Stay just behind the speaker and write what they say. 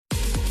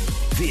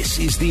This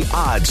is The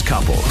Odds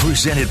Couple,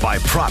 presented by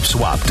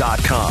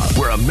PropSwap.com,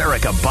 where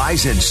America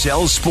buys and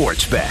sells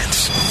sports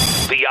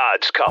bets. The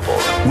Odds Couple,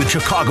 with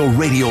Chicago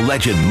radio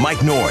legend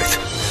Mike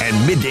North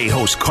and midday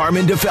host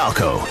Carmen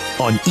DeFalco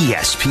on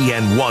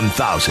ESPN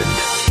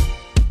 1000.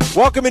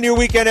 Welcome in your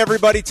weekend,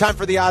 everybody. Time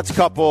for The Odds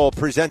Couple,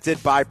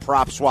 presented by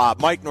PropSwap.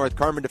 Mike North,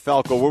 Carmen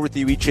DeFalco, we're with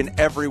you each and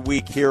every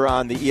week here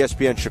on the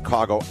ESPN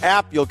Chicago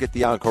app. You'll get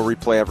the Encore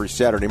replay every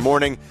Saturday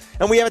morning.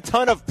 And we have a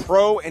ton of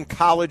pro and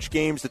college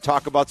games to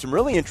talk about, some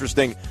really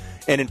interesting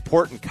and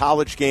important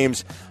college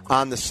games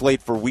on the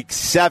slate for Week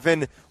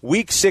 7.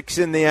 Week 6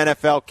 in the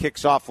NFL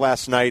kicks off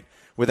last night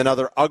with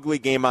another ugly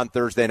game on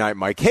Thursday night,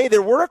 Mike. Hey,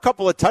 there were a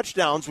couple of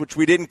touchdowns, which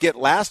we didn't get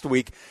last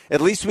week. At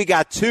least we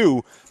got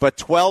 2, but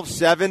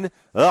 12-7,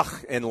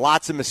 and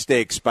lots of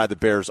mistakes by the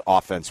Bears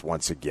offense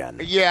once again.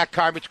 Yeah,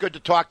 Carmen, it's good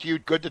to talk to you.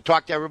 Good to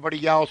talk to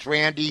everybody else.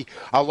 Randy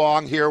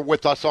along here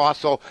with us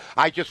also.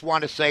 I just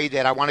want to say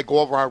that I want to go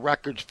over our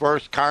records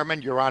first.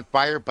 Carmen, you're on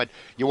fire, but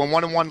you went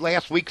 1-1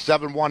 last week,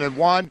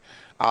 7-1-1.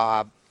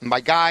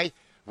 My guy,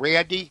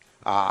 Randy,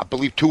 I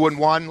believe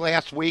 2-1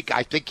 last week.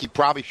 I think he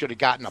probably should have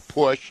gotten a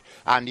push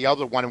on the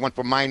other one. It went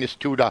from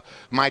 -2 to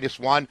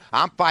 -1.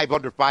 I'm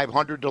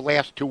 500 the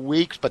last 2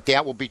 weeks, but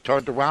that will be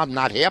turned around. I'm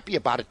not happy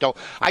about it, though.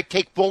 I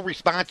take full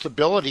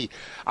responsibility.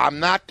 I'm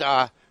not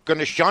going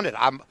to shun it.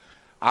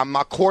 I'm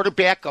a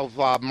quarterback of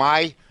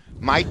my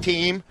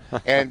team,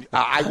 and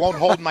I won't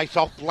hold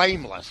myself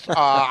blameless.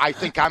 I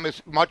think I'm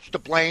as much to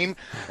blame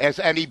as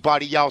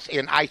anybody else,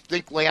 and I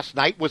think last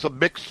night was a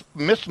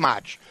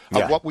mismatch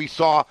of what we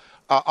saw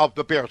of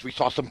the Bears. We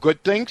saw some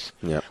good things.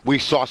 Yep. We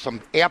saw some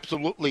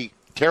absolutely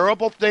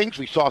terrible things.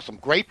 We saw some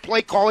great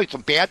play calling,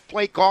 some bad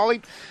play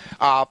calling.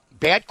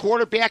 Bad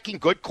quarterbacking,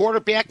 good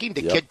quarterbacking.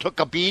 The kid took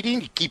a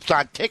beating. He keeps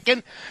on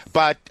ticking.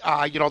 But,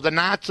 the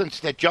nonsense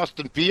that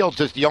Justin Fields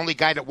is the only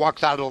guy that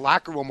walks out of the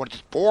locker room when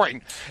it's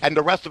pouring and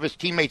the rest of his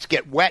teammates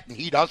get wet and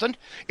he doesn't,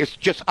 it's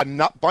just a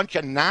bunch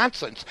of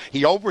nonsense.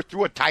 He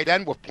overthrew a tight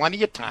end with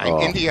plenty of time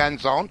in the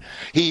end zone.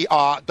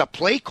 The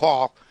play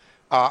call,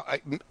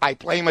 I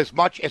blame as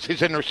much as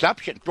his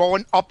interception,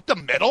 throwing up the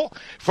middle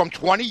from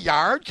 20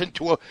 yards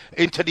into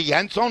the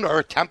end zone or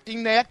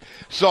attempting that.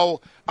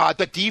 So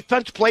the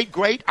defense played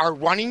great. Our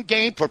running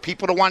game, for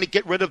people to want to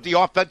get rid of the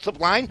offensive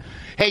line,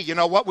 hey, you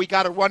know what? We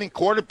got a running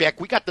quarterback.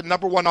 We got the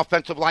number one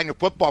offensive line in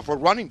football for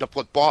running the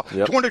football.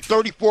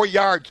 234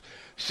 yards.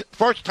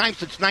 First time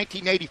since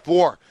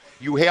 1984.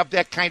 You have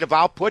that kind of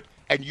output,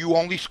 and you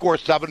only score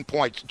 7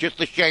 points.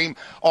 Just a shame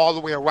all the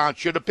way around.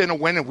 Should have been a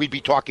win, and we'd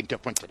be talking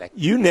different today.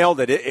 You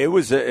nailed it. It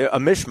was a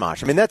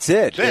mishmash. I mean, that's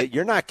it.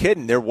 You're not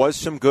kidding. There was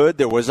some good.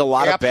 There was a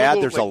lot of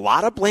bad. There's a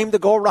lot of blame to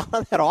go around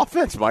on that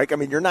offense, Mike. I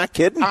mean, you're not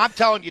kidding. I'm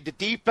telling you, the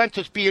defense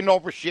is being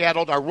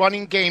overshadowed. Our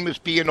running game is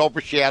being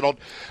overshadowed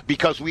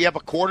because we have a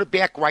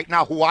quarterback right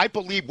now who I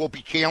believe will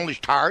be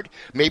challenged hard.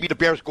 Maybe the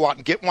Bears go out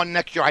and get one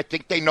next year. I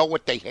think they know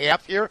what they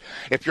have here.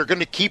 If you're going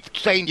to keep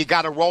saying you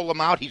got to roll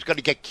him out, he's going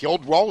to get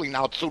killed rolling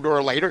out sooner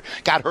or later.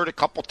 Got hurt a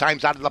couple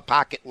times out of the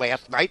pocket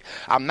last night.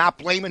 I'm not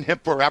blaming him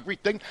for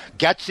everything.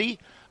 Getsy,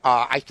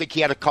 I think he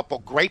had a couple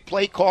great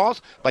play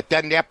calls, but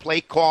then that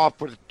play call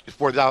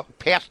for the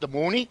pass to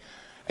Mooney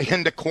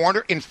in the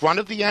corner in front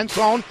of the end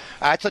zone,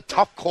 that's a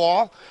tough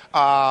call.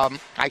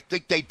 I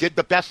think they did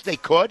the best they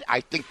could.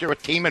 I think they're a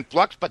team in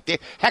flux, but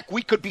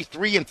we could be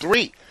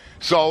 3-3.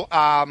 So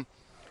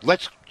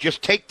let's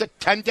just take the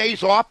 10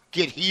 days off,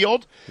 get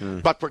healed.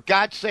 But for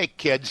God's sake,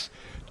 kids,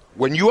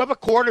 when you have a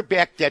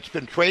quarterback that's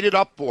been traded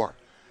up for,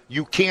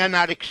 you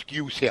cannot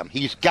excuse him.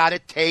 He's got to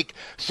take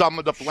some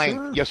of the blame.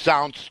 Sure. You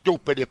sound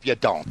stupid if you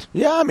don't.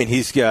 Yeah, I mean,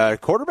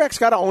 quarterback's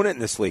got to own it in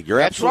this league.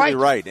 You're absolutely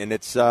right. And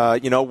it's,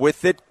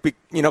 with it,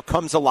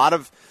 comes a lot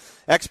of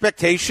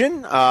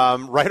expectation,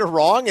 right or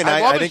wrong, and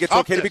I think it's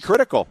okay to be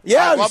critical.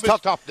 Yeah, I love his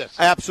toughness.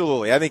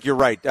 Absolutely. I think you're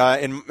right.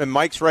 And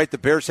Mike's right. The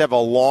Bears have a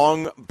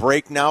long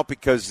break now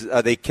because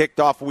they kicked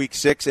off Week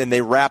 6 and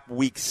they wrap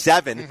Week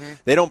 7. Mm-hmm.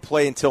 They don't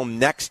play until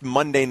next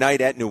Monday night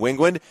at New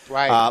England.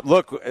 Right.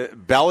 Look,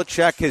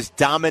 Belichick has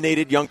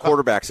dominated young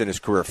quarterbacks in his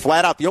career.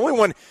 Flat out. The only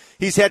one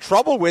he's had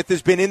trouble with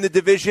has been in the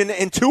division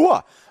in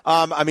Tua.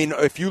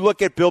 If you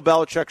look at Bill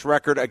Belichick's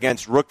record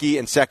against rookie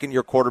and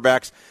second-year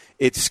quarterbacks,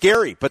 it's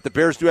scary, but the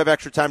Bears do have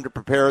extra time to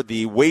prepare.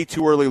 The way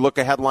too early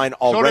look-ahead line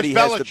already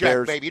has the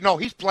Bears. Baby. No,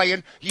 he's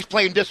playing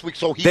this week,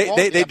 so he won't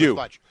they do.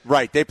 Much.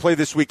 Right, they play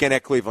this weekend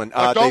at Cleveland.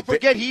 But don't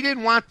forget, he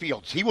didn't want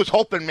Fields. He was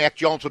hoping Mac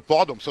Jones would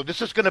fall to him, so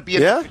this is going to be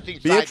an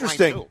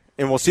interesting. Too.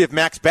 And we'll see if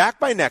Mac's back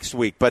by next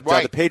week. But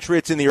the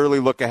Patriots in the early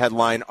look-ahead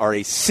line are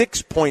a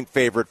 6-point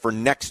favorite for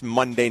next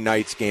Monday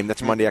night's game.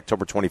 That's Monday,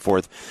 October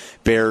 24th,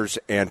 Bears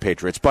and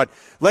Patriots. But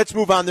let's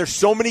move on. There's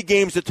so many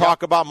games to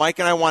talk about. Mike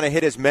and I want to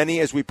hit as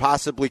many as we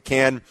possibly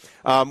can.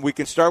 We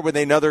can start with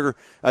another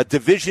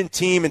division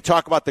team and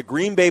talk about the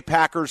Green Bay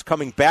Packers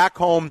coming back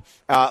home,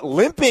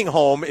 limping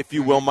home, if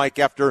you will, Mike,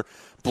 after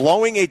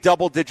blowing a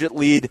double-digit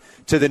lead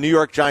to the New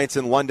York Giants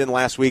in London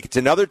last week. It's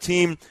another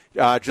team,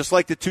 just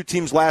like the two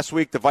teams last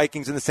week, the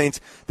Vikings and the Saints,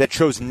 that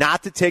chose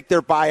not to take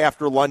their bye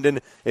after London.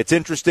 It's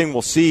interesting.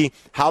 We'll see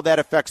how that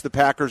affects the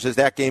Packers as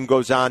that game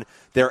goes on.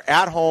 They're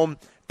at home.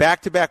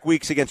 back-to-back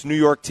weeks against New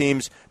York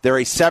teams. They're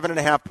a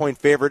 7.5-point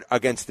favorite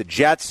against the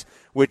Jets,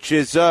 which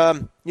is,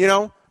 a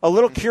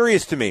little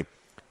curious to me,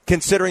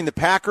 considering the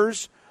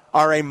Packers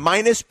are a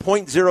minus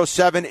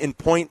 .07 in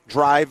point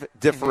drive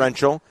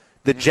differential.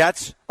 The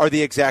Jets are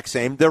the exact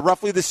same. They're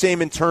roughly the same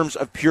in terms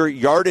of pure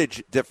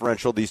yardage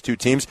differential, these two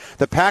teams.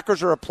 The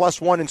Packers are a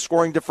 +1 in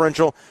scoring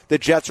differential. The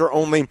Jets are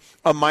only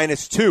a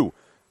 -2.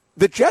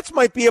 The Jets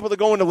might be able to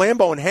go into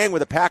Lambeau and hang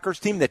with a Packers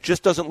team that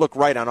just doesn't look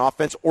right on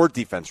offense or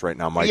defense right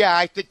now, Mike. Yeah,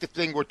 I think the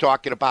thing we're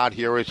talking about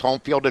here is home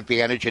field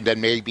advantage and then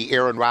maybe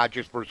Aaron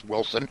Rodgers versus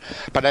Wilson.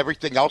 But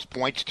everything else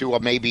points to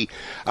maybe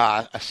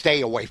a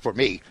stay away for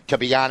me, to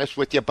be honest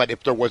with you. But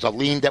if there was a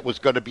lean that was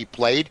going to be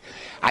played,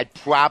 I'd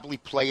probably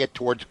play it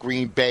towards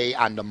Green Bay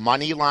on the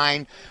money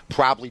line.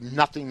 Probably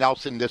nothing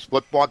else in this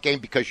football game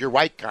because you're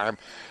right, Carm.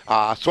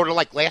 Sort of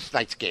like last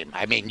night's game.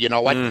 I mean, you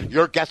know what?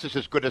 Your guess is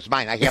as good as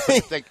mine.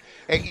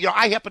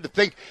 I happen to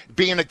think,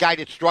 being a guy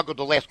that struggled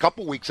the last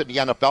couple weeks in the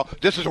NFL,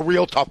 this is a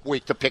real tough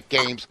week to pick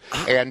games,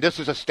 and this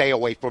is a stay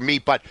away for me.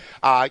 But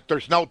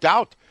there's no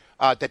doubt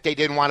that they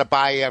didn't want to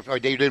buy or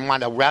they didn't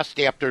want to rest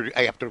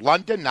after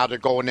London. Now they're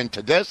going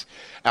into this.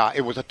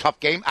 It was a tough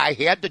game. I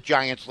had the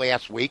Giants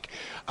last week,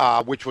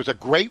 which was a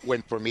great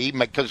win for me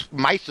because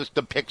my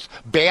system picks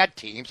bad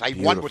teams. I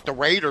won with the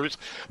Raiders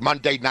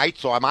Monday night,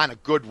 so I'm on a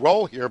good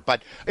roll here.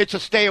 But it's a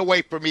stay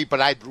away for me,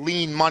 but I'd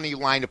lean money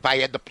line if I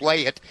had to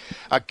play it,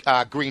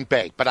 Green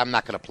Bay. But I'm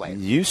not going to play it.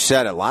 You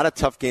said a lot of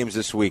tough games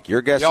this week.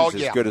 Your guess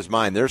is as good as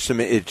mine. There's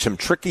some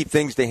tricky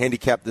things to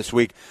handicap this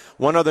week.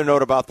 One other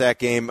note about that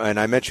game, and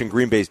I mentioned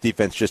Green Bay's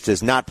defense just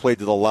has not played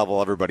to the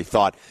level everybody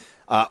thought.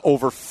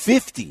 Over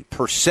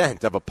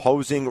 50% of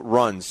opposing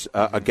runs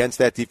against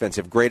that defense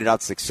have graded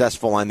out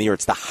successful on the year.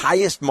 It's the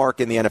highest mark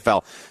in the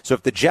NFL. So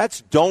if the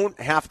Jets don't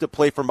have to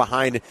play from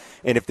behind,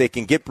 and if they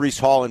can get Breece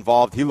Hall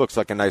involved, he looks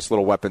like a nice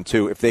little weapon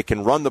too. If they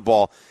can run the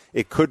ball,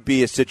 it could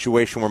be a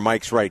situation where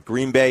Mike's right.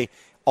 Green Bay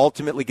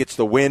ultimately gets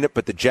the win,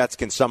 but the Jets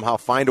can somehow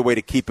find a way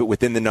to keep it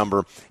within the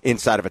number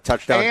inside of a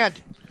touchdown.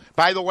 And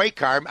by the way,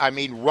 Carm, I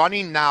mean,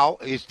 running now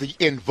is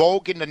in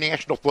vogue in the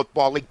National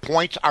Football League.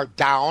 Points are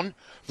down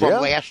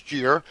from last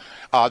year.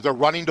 They're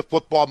running the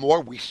football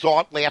more. We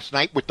saw it last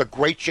night with the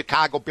great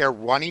Chicago Bear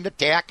running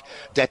attack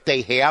that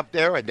they have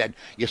there. And then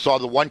you saw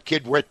the one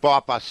kid rip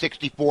off a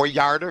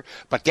 64-yarder.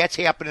 But that's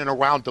happening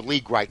around the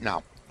league right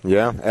now.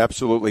 Yeah,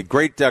 absolutely.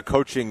 Great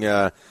coaching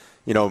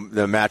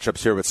the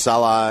matchups here with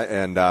Salah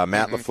and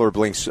Matt LaFleur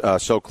being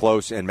so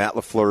close, and Matt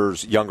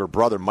LaFleur's younger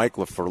brother, Mike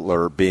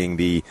LaFleur, being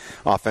the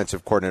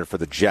offensive coordinator for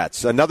the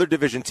Jets. Another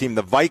division team,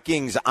 the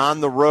Vikings,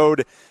 on the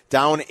road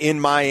down in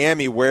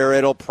Miami, where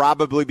it'll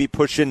probably be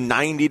pushing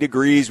 90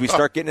 degrees. We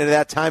start getting into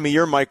that time of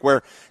year, Mike,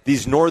 where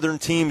these northern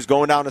teams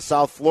going down to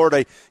South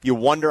Florida, you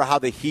wonder how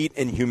the heat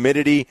and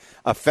humidity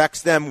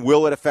affects them.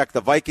 Will it affect the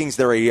Vikings?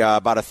 They're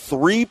about a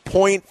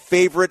 3-point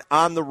favorite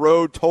on the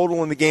road.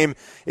 Total in the game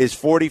is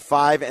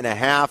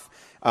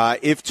 45.5.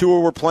 If Tua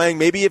were playing,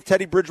 maybe if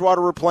Teddy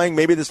Bridgewater were playing,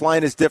 maybe this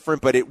line is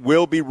different, but it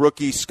will be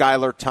rookie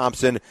Skylar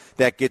Thompson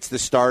that gets the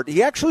start.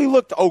 He actually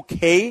looked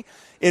okay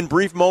in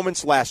brief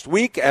moments last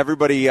week.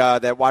 Everybody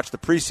that watched the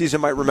preseason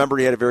might remember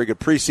he had a very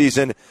good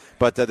preseason.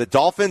 But the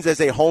Dolphins,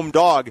 as a home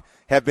dog,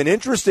 have been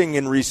interesting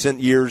in recent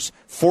years.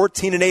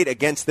 14-8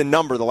 against the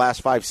number the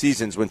last 5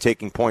 seasons when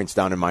taking points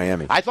down in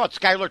Miami. I thought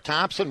Skylar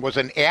Thompson was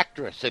an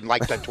actress in,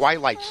 like, the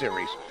Twilight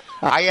series.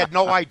 I had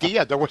no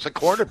idea there was a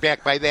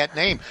quarterback by that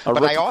name.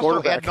 But I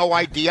also had no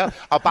idea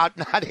about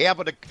not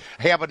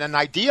having an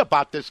idea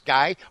about this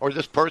guy or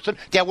this person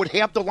that would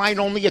have the line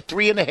only at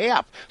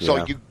 3.5.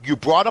 So you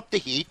brought up the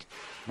heat,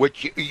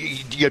 which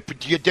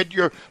you did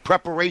your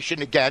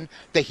preparation again.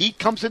 The heat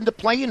comes into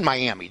play in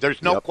Miami.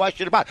 There's no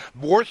question about it.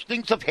 Worse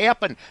things have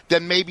happened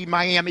than maybe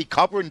Miami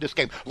covering this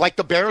game, like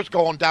the Bears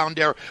going down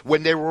there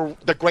when they were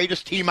the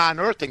greatest team on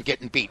earth and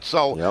getting beat.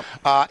 So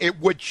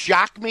it would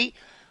shock me,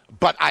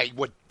 but I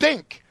would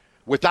think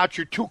without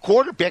your two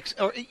quarterbacks,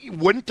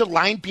 wouldn't the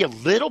line be a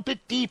little bit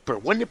deeper?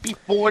 Wouldn't it be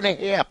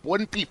 4.5?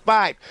 Wouldn't it be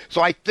 5?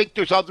 So I think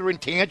there's other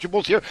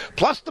intangibles here,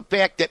 plus the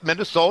fact that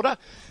Minnesota,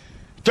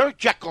 they're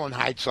Jekyll and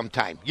Hyde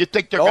sometime. You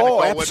think they're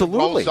going to go and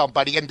roll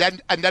somebody, and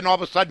then all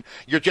of a sudden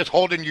you're just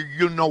holding your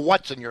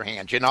you-know-what's in your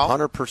hands,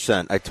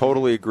 100%. I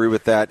totally agree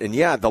with that. And,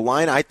 the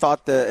line, I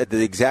thought the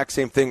exact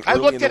same thing I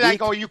looked at it, I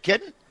go, are you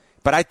kidding?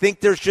 But I think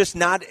there's just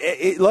not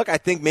look, I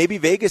think maybe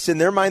Vegas, in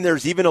their mind,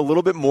 there's even a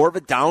little bit more of a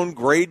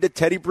downgrade to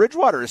Teddy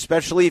Bridgewater,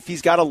 especially if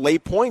he's got to lay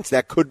points.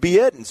 That could be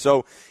it. And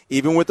so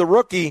even with the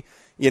rookie,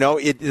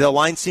 the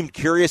line seemed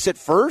curious at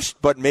first,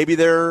 but maybe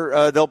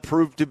they'll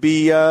prove to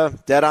be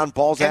dead on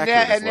balls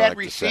accurate. And that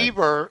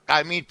receiver,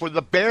 for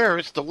the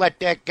Bears to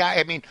let that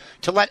guy,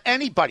 to let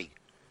anybody,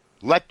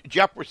 let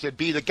Jefferson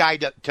be the guy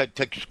to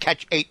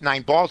catch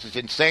 8-9 balls is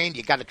insane.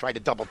 You got to try to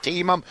double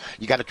team him.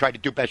 You got to try to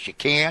do best you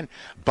can.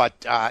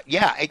 But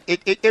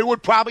it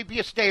would probably be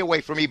a stay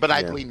away for me. But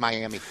I'd lean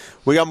Miami.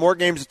 We got more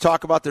games to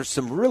talk about. There's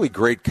some really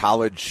great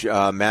college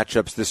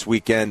matchups this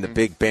weekend. The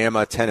big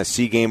Bama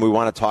Tennessee game we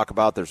want to talk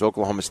about. There's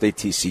Oklahoma State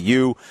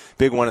TCU,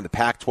 big one in the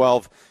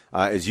Pac-12.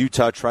 as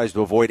Utah tries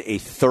to avoid a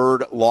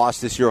third loss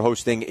this year,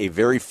 hosting a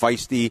very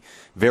feisty,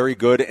 very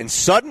good, and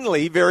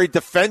suddenly very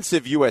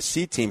defensive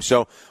USC team.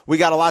 So we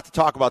got a lot to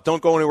talk about.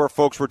 Don't go anywhere,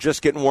 folks. We're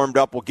just getting warmed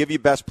up. We'll give you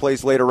best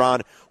plays later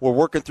on. We're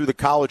working through the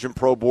college and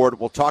pro board.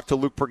 We'll talk to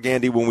Luke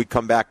Pergandy when we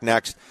come back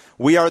next.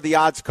 We are the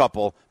Odds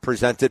Couple,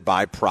 presented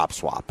by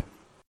PropSwap.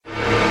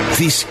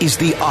 This is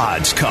the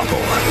Odds Couple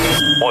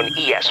on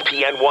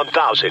ESPN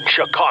 1000,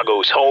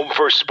 Chicago's home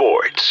for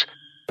sports.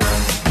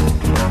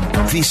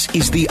 This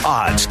is the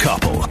Odds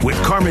Couple with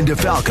Carmen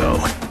DeFalco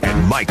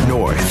and Mike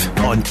North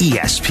on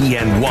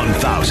ESPN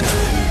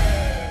 1000.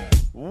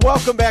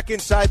 Welcome back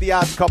inside the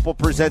Odds Couple,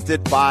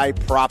 presented by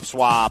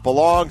PropSwap.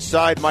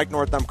 Alongside Mike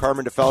North, I'm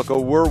Carmen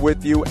DeFalco. We're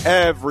with you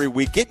every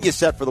week, getting you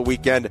set for the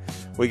weekend.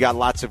 We got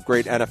lots of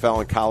great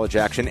NFL and college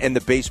action, and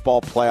the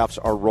baseball playoffs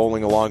are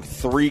rolling along.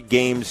 3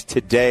 games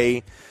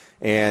today,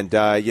 and,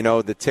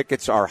 the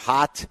tickets are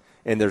hot,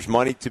 and there's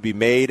money to be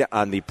made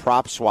on the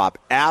PropSwap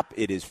app.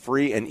 It is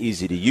free and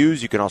easy to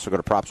use. You can also go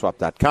to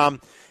PropSwap.com.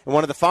 And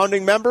one of the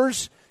founding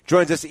members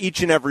joins us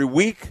each and every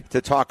week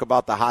to talk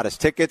about the hottest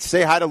tickets.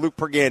 Say hi to Luke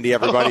Pergandy,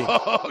 everybody.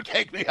 Oh,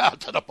 take me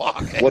out to the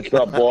bar. What's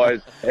up,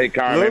 boys? Hey,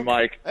 Carmen, Luke?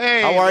 Mike.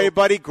 Hey, how are you,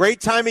 buddy?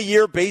 Great time of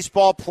year,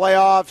 baseball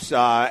playoffs,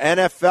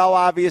 NFL,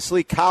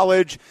 obviously,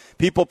 college.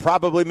 People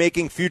probably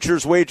making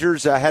futures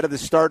wagers ahead of the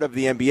start of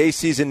the NBA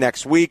season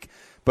next week.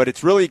 But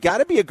it's really got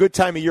to be a good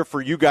time of year for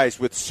you guys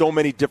with so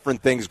many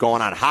different things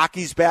going on.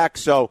 Hockey's back,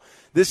 so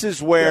this is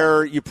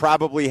where you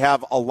probably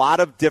have a lot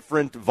of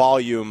different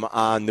volume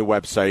on the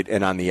website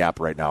and on the app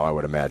right now, I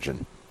would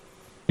imagine.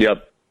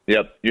 Yep.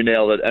 You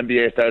nailed it.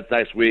 NBA starts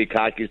next week.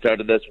 Hockey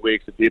started this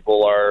week, so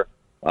people are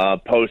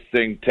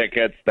posting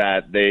tickets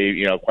that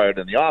they acquired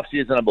in the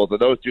offseason on both of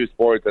those two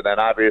sports, and then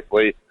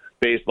obviously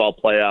baseball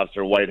playoffs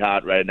are white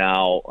hot right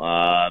now.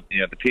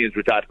 The teams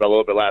we talked about a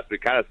little bit last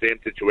week, kind of same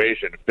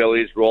situation.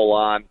 Phillies roll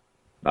on.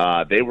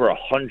 They were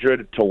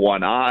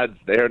 100-1 odds.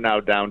 They are now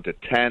down to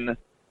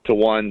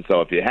 10-1.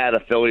 So if you had a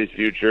Phillies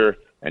future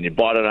and you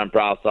bought it on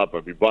PropSwap, or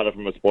if you bought it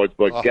from a sports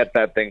book, get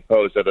that thing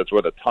posted. It's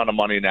worth a ton of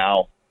money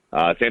now.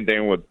 Same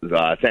thing with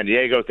San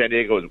Diego.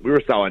 We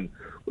were selling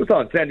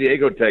San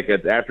Diego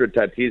tickets after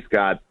Tatis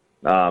got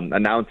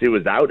announced he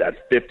was out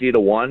at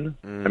 50-1.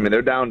 I mean,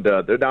 they're down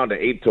to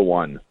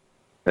 8-1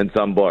 in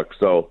some books.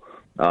 So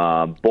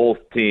both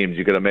teams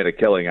you could have made a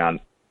killing on.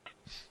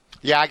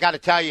 Yeah, I got to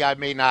tell you, I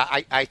mean,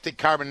 I think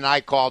Carmen and I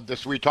called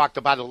this. We talked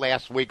about it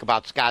last week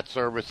about Scott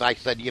Service. I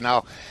said,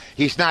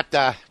 he's not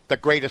the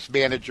greatest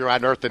manager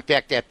on earth. In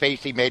fact, that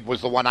face he made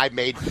was the one I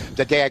made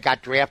the day I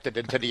got drafted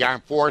into the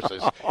armed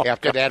forces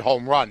after that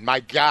home run. My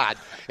God,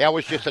 that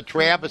was just a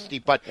travesty.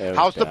 But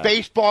how's the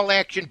baseball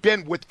action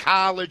been with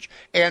college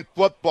and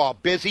football?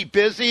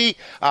 Busy,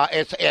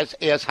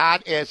 as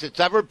hot as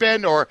it's ever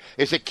been, or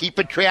is it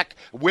keeping track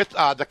with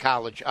the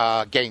college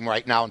game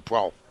right now in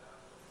pro?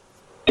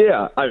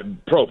 Yeah,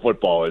 pro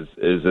football is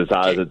as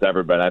hot as it's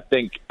ever been. I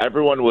think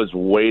everyone was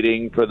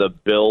waiting for the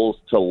Bills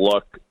to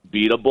look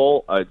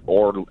beatable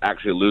or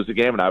actually lose a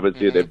game, and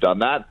obviously they've done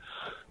that.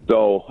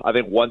 So I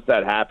think once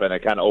that happened,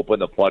 it kind of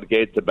opened the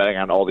floodgates to betting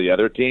on all the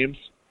other teams.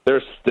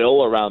 They're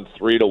still around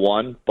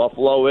 3-1,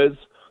 Buffalo is.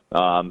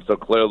 So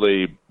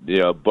clearly,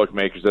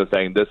 bookmakers are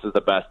saying this is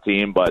the best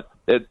team. But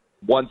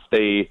once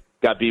they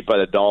got beat by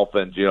the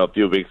Dolphins, a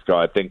few weeks ago,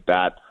 I think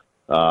that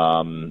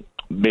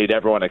made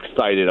everyone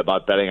excited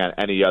about betting on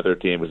any other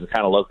team, because it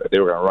kind of looked like they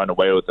were going to run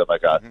away with it,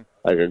 like a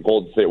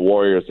Golden State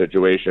Warriors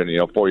situation,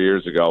 4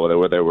 years ago,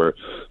 where they were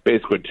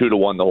basically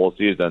 2-1 the whole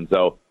season.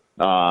 So,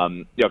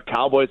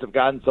 Cowboys have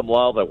gotten some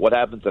love. Like, what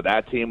happens to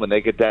that team when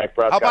they get Dak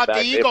Prescott back? How about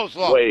the Eagles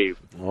love?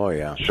 Oh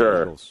yeah,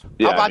 sure. Eagles.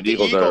 Yeah, how about the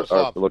Eagles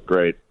love? Look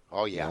great.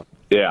 Oh yeah,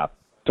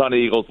 ton of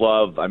Eagles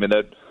love. I mean,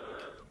 that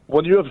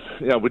when you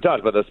have, we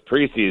talked about this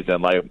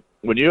preseason, like,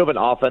 when you have an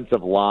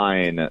offensive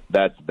line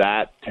that's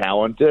that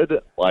talented,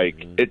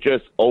 it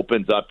just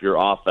opens up your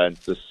offense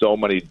to so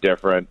many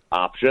different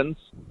options.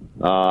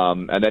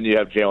 And then you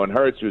have Jalen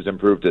Hurts, who's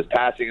improved his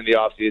passing in the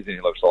offseason.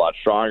 He looks a lot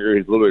stronger.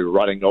 He's literally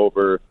running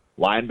over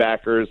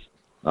linebackers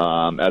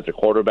as a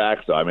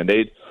quarterback. So, I mean,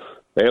 they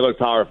look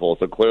powerful.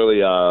 So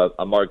clearly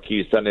a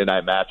marquee Sunday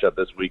night matchup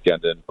this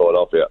weekend in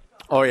Philadelphia.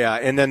 Oh, yeah,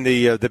 and then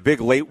the big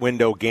late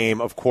window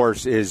game, of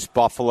course, is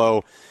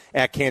Buffalo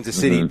at Kansas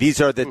City. These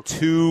are the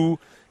two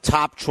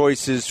top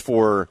choices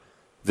for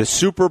the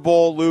Super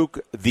Bowl, Luke.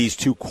 These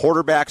two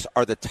quarterbacks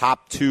are the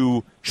top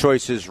two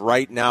choices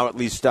right now, at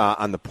least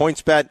on the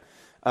points bet.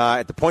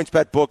 At the points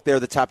bet book, they're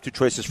the top two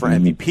choices for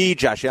MVP.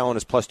 Josh Allen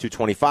is plus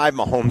 225.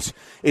 Mahomes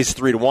is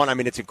 3-1. I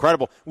mean, it's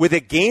incredible. With a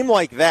game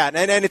like that,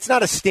 and it's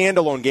not a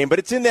standalone game, but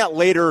it's in that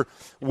later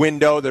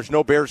window. There's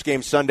no Bears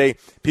game Sunday.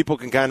 People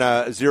can kind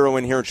of zero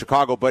in here in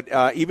Chicago. But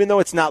even though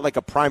it's not like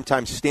a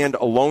primetime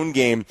standalone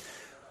game,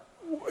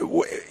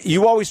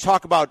 you always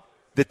talk about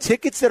the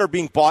tickets that are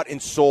being bought and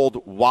sold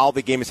while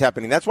the game is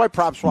happening. That's why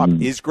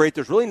PropSwap is great.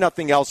 There's really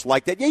nothing else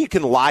like that. Yeah, you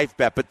can live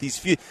bet, but these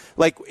few,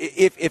 like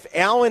if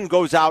Allen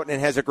goes out and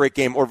has a great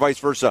game, or vice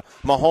versa,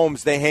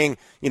 Mahomes,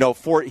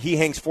 he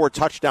hangs 4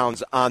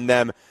 touchdowns on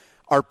them.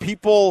 Are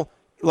people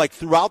like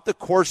throughout the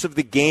course of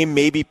the game,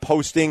 maybe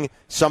posting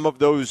some of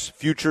those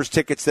futures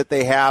tickets that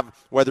they have,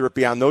 whether it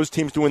be on those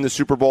teams to win the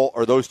Super Bowl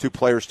or those two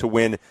players to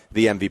win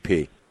the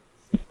MVP?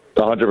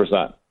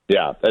 100%.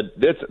 Yeah.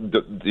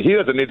 He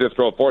doesn't need to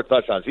throw 4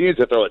 touchdowns. He needs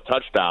to throw a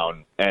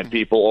touchdown, and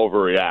people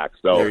overreact.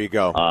 So there you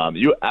go.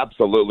 You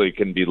absolutely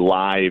can be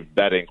live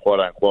betting,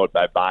 quote unquote,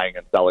 by buying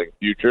and selling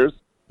futures.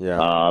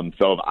 Yeah.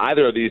 So if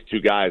either of these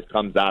two guys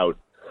comes out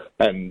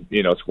and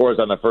scores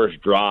on the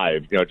first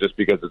drive, just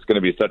because it's going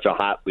to be such a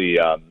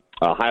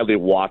highly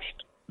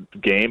watched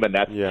game, and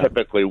that's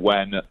typically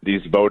when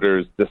these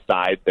voters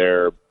decide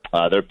their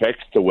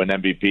picks to win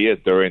MVP is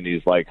during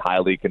these like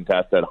highly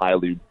contested,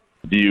 highly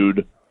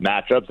viewed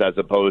matchups, as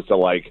opposed to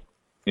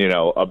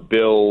a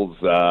Bills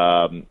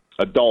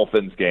a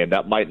Dolphins game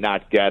that might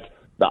not get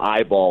the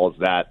eyeballs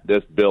that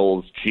this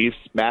Bills Chiefs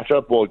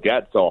matchup will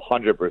get. So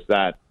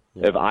 100%,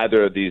 if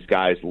either of these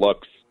guys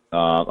looks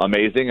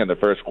amazing in the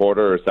first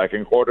quarter or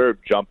second quarter,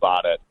 jump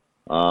on it,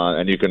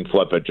 and you can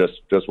flip it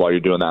just while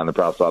you're doing that on the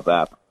PropSwap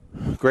app.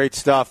 Great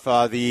stuff.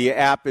 The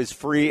app is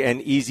free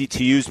and easy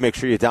to use. Make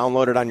sure you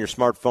download it on your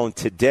smartphone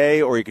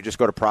today, or you can just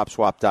go to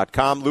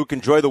PropSwap.com. Luke,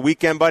 enjoy the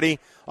weekend, buddy.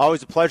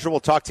 Always a pleasure. We'll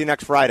talk to you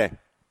next Friday.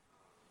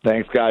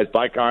 Thanks, guys.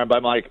 Bye, Carmen. Bye,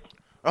 Mike.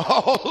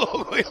 Oh,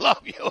 Luke, we love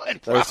you.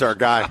 There's our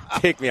guy.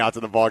 Take me out to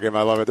the ballgame.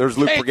 I love it. There's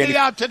Luke Take Bergani. me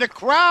out to the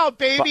crowd,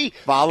 baby.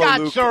 Follow God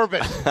Luke.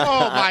 service.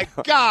 Oh, my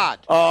God.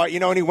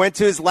 And he went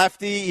to his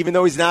lefty, even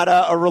though he's not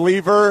a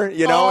reliever, and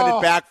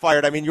it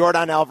backfired. I mean,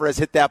 Yordan Alvarez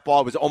hit that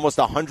ball. It was almost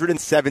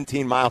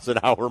 117 miles an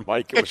hour,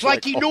 Mike. It's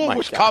like he knew it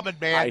was coming,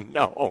 man. I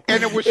know.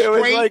 And it was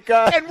straight.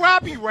 And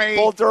Robbie Ray.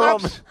 Bull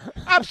Durham.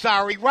 I'm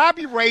sorry.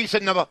 Robbie Ray's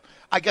in the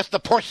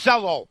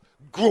Porcello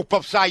group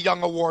of Cy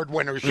Young Award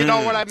winners. You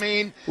know what I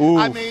mean? Ooh.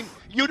 I mean,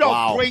 you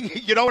don't bring,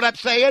 you know what I'm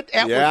saying?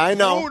 That was I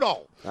know.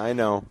 brutal. I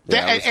know.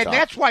 And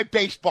that's why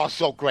baseball's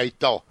so great,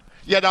 though.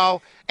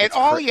 And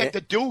all he had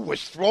to do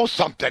was throw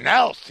something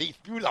else. He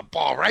threw the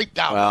ball right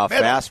down the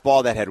middle.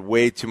 Fastball that had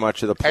way too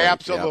much of the plate.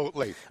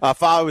 Absolutely. Yeah.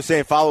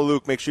 Follow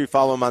Luke. Make sure you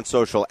follow him on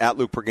social, at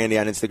Luke Pergandy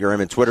on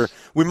Instagram and Twitter.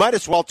 We might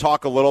as well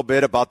talk a little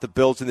bit about the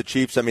Bills and the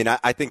Chiefs. I mean,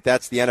 I think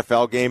that's the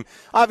NFL game.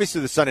 Obviously,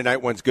 the Sunday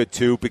night one's good,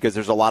 too, because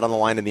there's a lot on the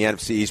line in the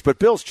NFC East. But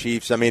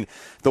Bills-Chiefs, I mean,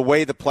 the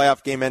way the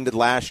playoff game ended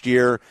last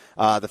year,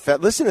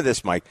 listen to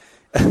this, Mike.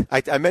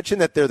 I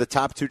mentioned that they're the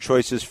top 2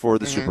 choices for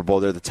the Super Bowl.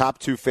 They're the top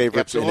 2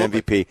 favorites in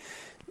MVP.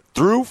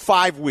 Through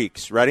 5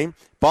 weeks, ready?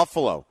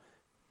 Buffalo,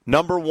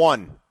 number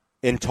 1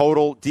 in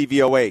total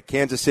DVOA.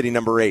 Kansas City,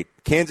 number 8.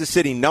 Kansas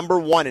City, number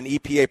 1 in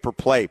EPA per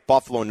play.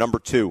 Buffalo, number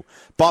 2.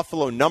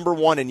 Buffalo, number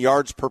 1 in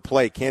yards per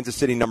play. Kansas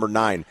City, number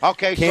 9.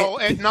 Okay, so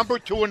at number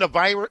 2 in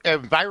the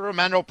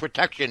Environmental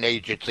Protection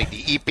Agency,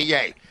 the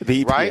EPA.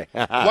 The EPA. Right?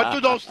 What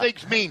do those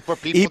things mean for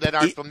people that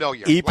aren't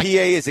familiar?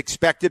 EPA is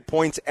expected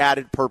points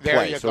added per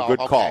play, so good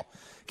call.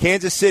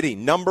 Kansas City,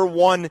 number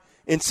 1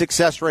 in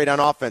success rate on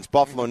offense.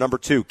 Buffalo, number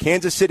 2.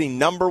 Kansas City,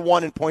 number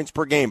 1 in points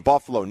per game.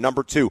 Buffalo,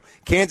 number 2.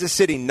 Kansas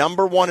City,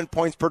 number 1 in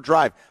points per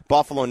drive.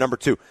 Buffalo, number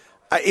 2.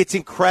 It's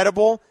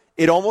incredible.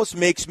 It almost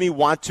makes me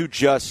want to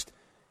just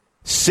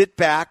sit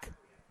back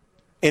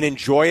and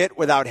enjoy it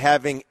without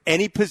having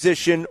any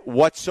position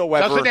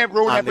whatsoever. Doesn't that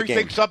ruin on everything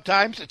the game?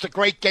 sometimes? It's a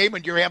great game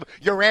and you're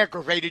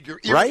aggravated. Your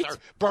ears are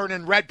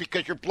burning red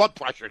because your blood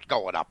pressure's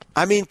going up.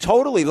 I mean,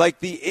 totally.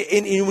 Like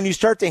when you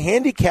start to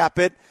handicap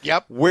it,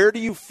 where do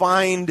you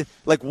find,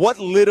 what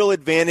little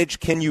advantage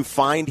can you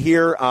find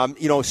here?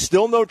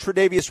 Still no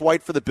Tre'Davious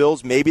White for the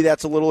Bills. Maybe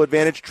that's a little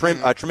advantage.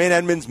 Tremaine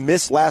Edmonds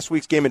missed last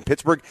week's game in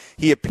Pittsburgh.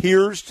 He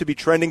appears to be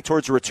trending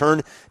towards a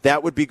return.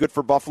 That would be good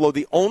for Buffalo.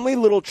 The only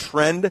little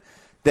trend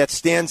that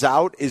stands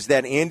out is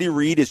that Andy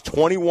Reid is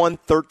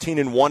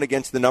 21-13-1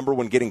 against the number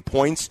when getting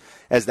points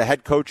as the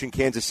head coach in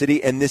Kansas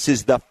City, and this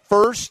is the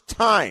first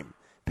time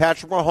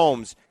Patrick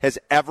Mahomes has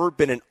ever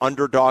been an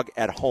underdog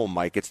at home,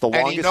 Mike. It's the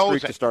longest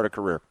streak to start a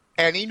career.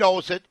 And he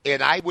knows it,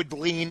 and I would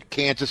lean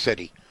Kansas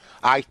City.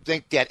 I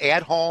think that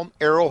at home,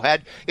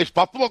 Arrowhead, is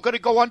Buffalo going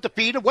to go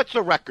undefeated? What's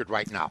the record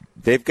right now?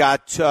 They've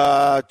got 2.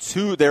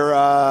 They're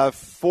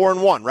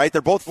 4-1, right?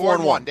 They're both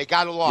 4-1. They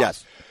got a loss.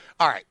 Yes.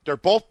 All right, they're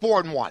both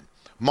 4-1.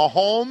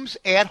 Mahomes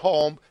at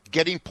home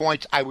getting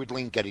points, I would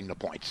lean getting the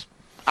points.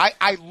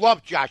 I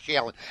love Josh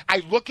Allen.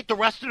 I look at the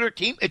rest of their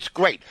team, it's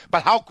great.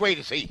 But how great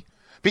is he?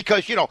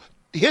 Because,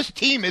 his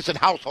team isn't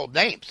household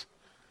names.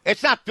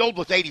 It's not filled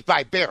with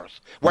 85 Bears,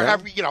 where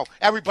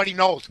everybody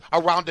knows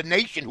around the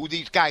nation who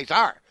these guys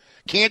are.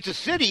 Kansas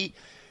City,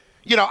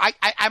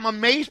 I'm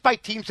amazed by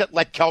teams that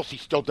let Kelsey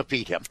still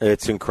defeat him.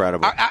 It's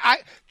incredible.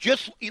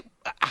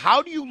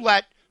 How do you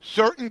let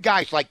certain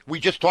guys, like we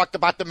just talked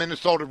about the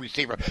Minnesota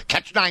receiver,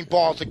 catch 9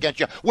 balls against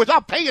you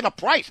without paying a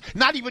price,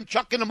 not even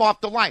chucking them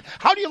off the line?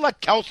 How do you let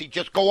Kelsey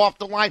just go off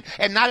the line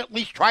and not at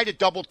least try to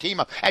double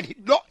team him?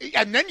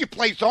 And then you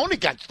play zone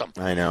against them.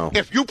 I know.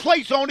 If you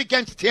play zone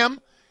against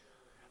him,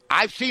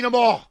 I've seen them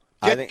all.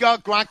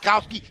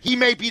 Gronkowski, he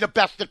may be the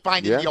best at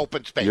finding the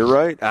open space. You're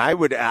right. I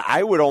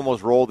would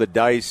almost roll the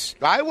dice.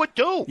 I would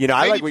too.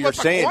 I like what you're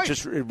saying.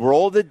 Just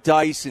roll the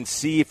dice and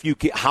see if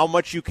how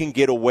much you can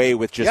get away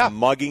with just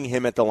mugging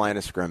him at the line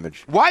of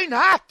scrimmage. Why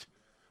not?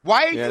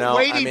 Why are you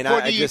waiting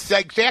for the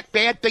exact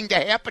bad thing to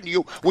happen to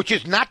you, which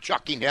is not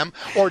chucking him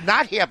or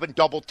not having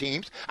double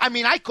teams? I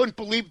mean, I couldn't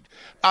believe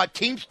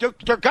teams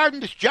they're guarding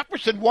this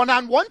Jefferson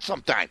one-on-one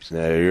sometimes.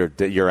 Yeah,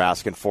 you're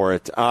asking for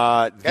it.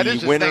 That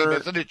is his name,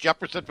 isn't it?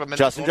 Jefferson from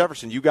Minnesota? Justin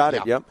Jefferson, you got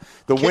it. Yep.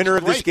 The winner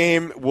of this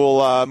game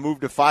will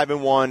move to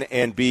 5-1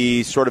 and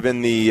be sort of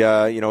in the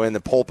in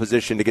the pole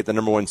position to get the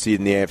number 1 seed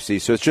in the AFC.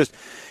 So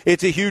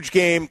it's a huge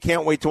game.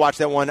 Can't wait to watch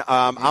that one.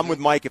 I'm with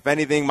Mike. If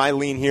anything, my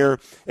lean here,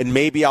 and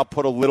maybe I'll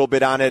put a little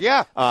bit on it.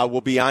 Yeah.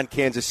 Will be on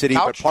Kansas City.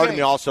 Couch but part game. of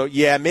me also,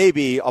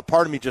 maybe a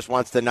part of me just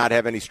wants to not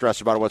have any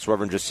stress about it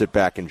whatsoever and just sit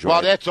back and enjoy it.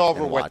 Well, that's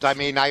over with. Watch. I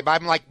mean,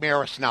 I'm like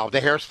Maris now.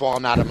 The hair's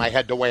falling out of my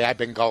head the way I've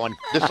been going.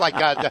 Just like,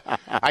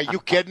 are you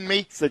kidding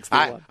me?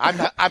 61.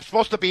 I'm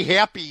supposed to be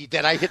happy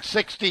that I hit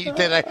 60.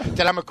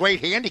 That I'm a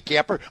great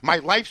handicapper. My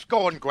life's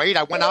going great.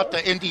 I went out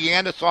to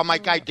Indiana, saw my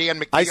guy Dan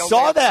McNeil. I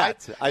saw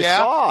that. I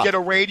saw. Did a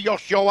radio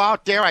show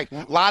out there.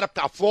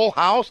 A full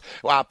house.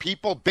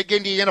 People, big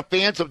Indiana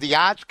fans of the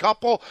Odds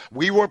Couple.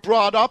 We were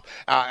brought up.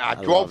 I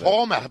drove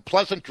home, a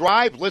pleasant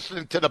drive,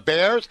 listening to the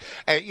Bears.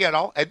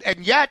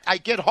 And yet I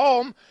get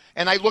home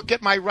and I look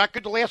at my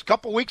record the last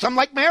couple of weeks. I'm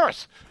like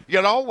Maris.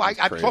 I'm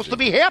supposed to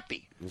be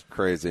happy. It's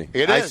crazy.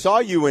 It is. I saw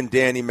you and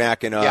Danny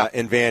Mac and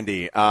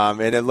Vandy,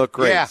 and it looked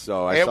great. Yeah,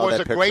 so I it saw was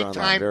that a picture great online.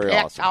 time. Very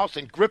Packed awesome. house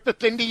in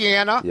Griffith,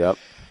 Indiana. Yep.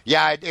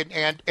 Yeah,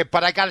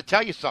 but I got to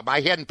tell you something.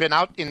 I hadn't been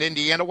out in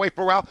Indiana way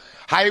for a while.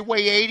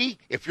 Highway 80,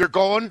 if you're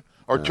going,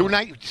 or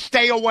 290,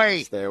 stay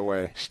away. Stay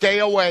away. Stay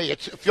away.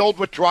 It's filled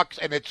with trucks,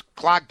 and it's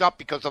clogged up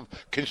because of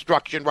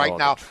construction right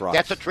now.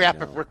 That's a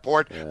traffic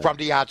report from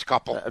the Odds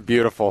Couple.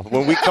 Beautiful.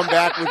 When we come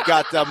back, we've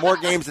got more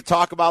games to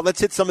talk about.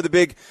 Let's hit some of the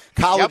big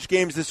college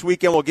games this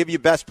weekend. We'll give you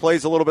best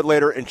plays a little bit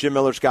later, and Jim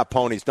Miller's got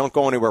ponies. Don't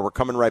go anywhere. We're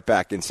coming right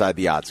back inside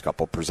the Odds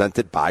Couple,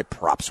 presented by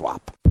PropSwap.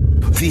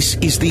 This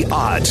is the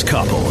Odds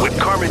Couple with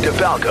Carmen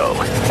DeFalco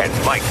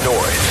and Mike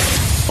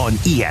North on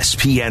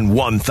ESPN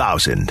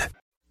 1000.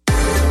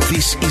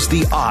 This is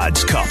the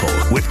Odds Couple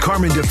with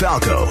Carmen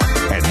DeFalco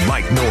and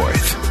Mike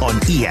North on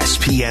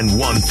ESPN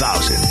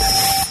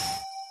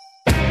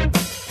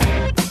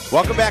 1000.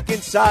 Welcome back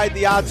inside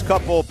the Odds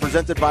Couple,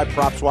 presented by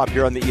PropSwap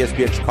here on the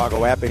ESPN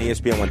Chicago app and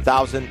ESPN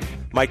 1000.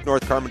 Mike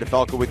North, Carmen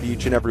DeFalco with you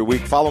each and every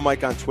week. Follow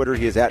Mike on Twitter.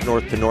 He is at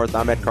North to North.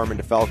 I'm at Carmen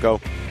DeFalco.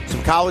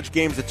 Some college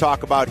games to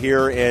talk about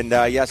here. And,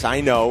 yes,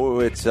 I know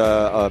it's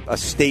a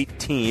state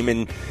team,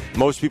 and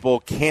most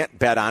people can't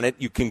bet on it.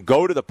 You can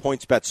go to the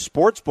PointsBet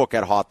Sportsbook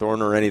at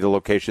Hawthorne or any of the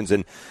locations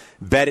and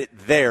bet it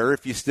there.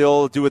 If you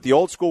still do it the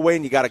old school way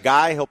and you got a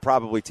guy, he'll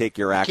probably take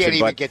your action. Can't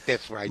even get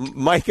this right.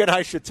 Mike and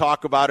I should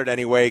talk about it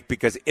anyway,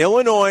 because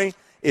Illinois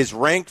is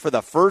ranked for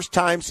the first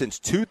time since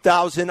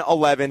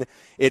 2011.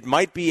 It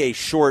might be a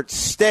short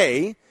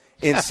stay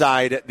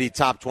inside the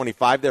top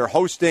 25. They're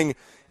hosting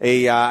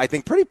a, I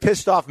think, pretty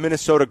pissed off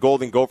Minnesota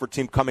Golden Gopher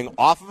team coming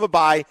off of a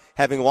bye,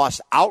 having lost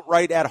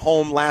outright at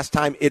home last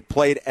time it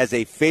played as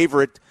a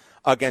favorite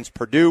against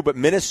Purdue. But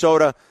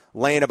Minnesota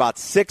laying about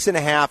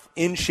 6.5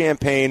 in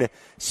Champaign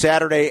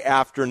Saturday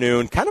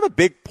afternoon. Kind of a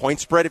big point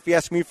spread, if you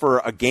ask me,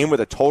 for a game with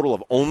a total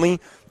of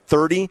only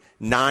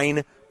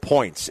 39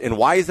 points. And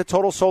why is the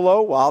total so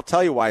low? Well, I'll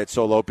tell you why it's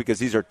so low, because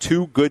these are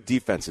two good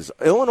defenses.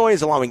 Illinois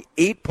is allowing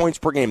 8 points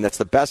per game. That's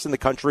the best in the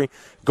country.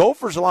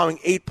 Gophers allowing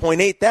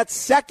 8.8. That's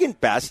second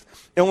best.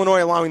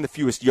 Illinois allowing the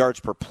fewest yards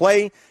per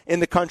play in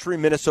the country.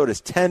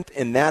 Minnesota's 10th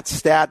in that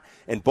stat,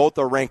 and both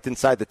are ranked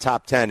inside the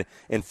top 10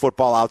 in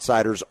Football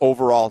Outsiders'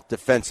 overall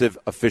defensive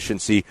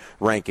efficiency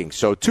ranking.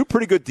 So two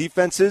pretty good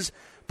defenses,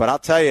 but I'll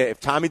tell you, if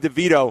Tommy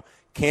DeVito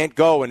can't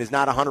go and is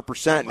not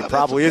 100%, and he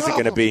probably isn't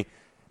going to be,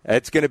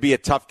 it's going to be a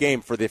tough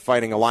game for the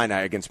Fighting Illini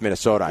against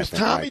Minnesota, I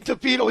think. Tommy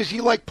DeVito, is he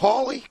like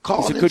Paulie?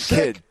 He's a good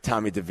kid,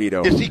 Tommy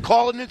DeVito. Is he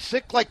calling in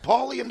sick like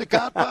Paulie in The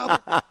Godfather?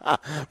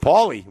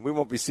 Paulie? We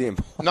won't be seeing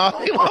Paulie. No,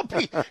 he won't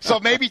be.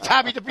 So maybe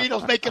Tommy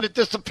DeVito's making a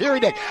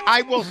disappearing act.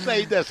 I will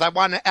say this. I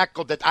want to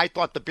echo that I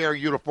thought the Bear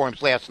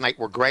uniforms last night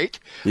were great.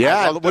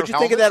 Yeah, what'd you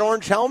think of that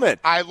orange helmet?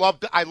 I love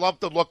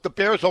the look. The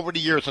Bears over the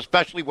years,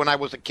 especially when I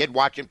was a kid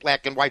watching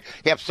black and white,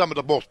 have some of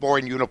the most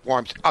boring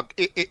uniforms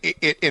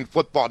in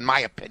football, in my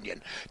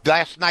opinion.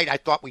 Last night, I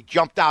thought we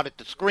jumped out at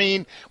the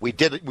screen. We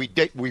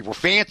were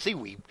fancy.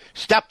 We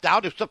stepped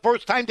out. It's the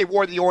first time they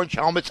wore the orange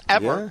helmets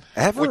ever,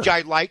 which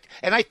I liked.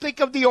 And I think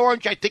of the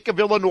orange. I think of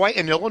Illinois,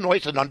 and Illinois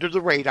is an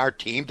under-the-radar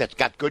team that's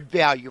got good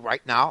value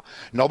right now.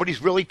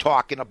 Nobody's really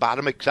talking about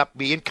them except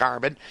me and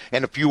Carmen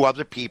and a few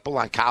other people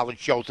on college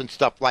shows and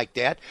stuff like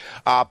that.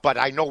 But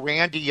I know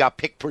Randy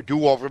picked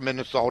Purdue over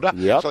Minnesota,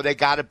 so they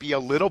got to be a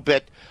little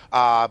bit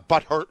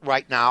butthurt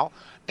right now.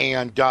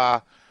 And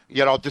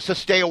just to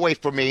stay away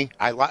from me.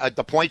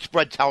 The point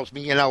spread tells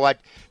me, what,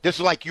 this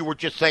is like you were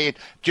just saying,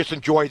 just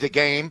enjoy the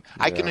game.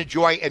 Yeah. I can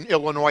enjoy an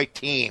Illinois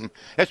team,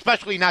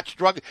 especially not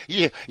struggling.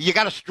 You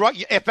got to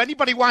struggle. If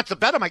anybody wants to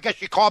bet them, I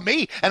guess you call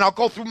me, and I'll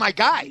go through my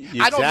guy.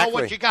 Exactly. I don't know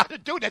what you got to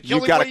do. That's the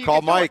only way you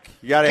call Mike.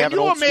 You got to have an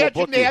old school bookie. Can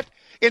you imagine that?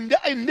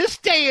 In this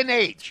day and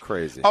age,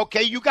 crazy.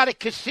 Okay, you got a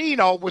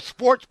casino with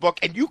sportsbook,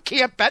 and you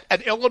can't bet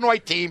an Illinois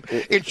team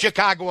in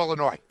Chicago,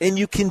 Illinois. And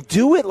you can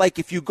do it like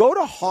if you go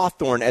to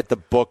Hawthorne at the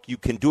book, you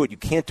can do it. You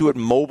can't do it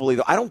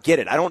mobily. I don't get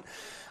it. I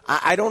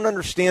don't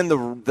understand the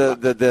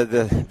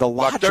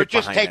logic. Look, they're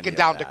just behind taking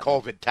down the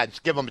COVID tents.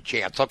 Give them a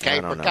chance, okay?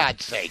 For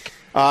God's sake.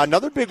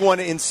 Another big one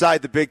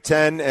inside the Big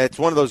Ten. It's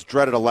one of those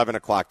dreaded 11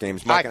 o'clock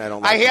games. Mike and I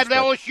don't like I had this,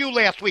 LSU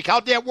last week.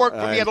 How'd that work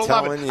for me at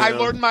 11? I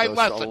learned my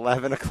lesson.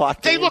 11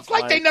 o'clock They look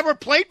like they never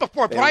played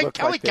before. Brian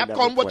Kelly kept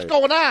going, what's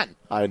going on?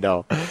 I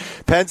know.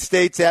 Penn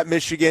State's at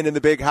Michigan in the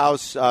Big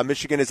House.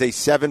 Michigan is a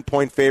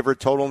 7-point favorite.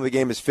 Total in the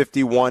game is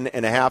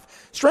 51.5.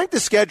 Strength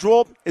of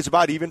schedule is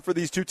about even for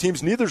these two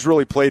teams. Neither's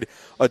really played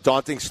a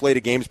daunting slate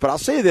of games. But I'll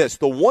say this.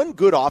 The one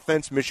good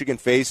offense Michigan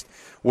faced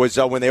was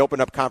when they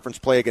opened up conference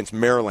play against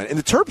Maryland. And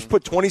the Terps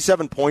put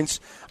 27 points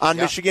on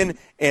Michigan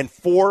and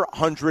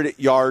 400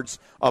 yards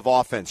of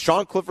offense.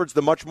 Sean Clifford's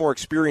the much more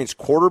experienced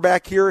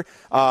quarterback here.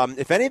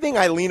 If anything,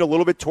 I lean a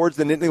little bit towards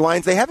the Nittany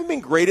Lions. They haven't been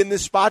great in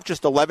this spot,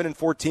 just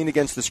 11-14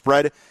 against the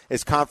spread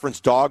as conference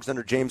dogs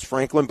under James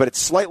Franklin, but it's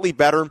slightly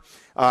better.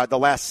 The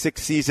last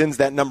 6 seasons,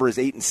 that number is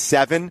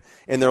 8-7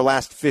 in their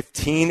last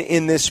 15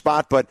 in this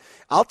spot. But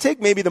I'll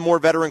take maybe the more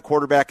veteran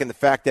quarterback and the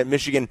fact that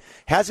Michigan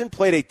hasn't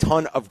played a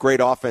ton of great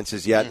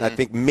offenses yet. And I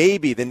think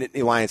maybe the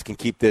Nittany Lions can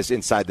keep this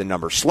inside the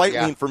number. Slight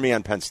lean for me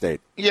on Penn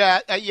State. Yeah,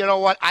 you know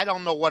what? I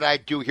don't know what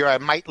I'd do here. I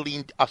might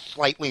lean a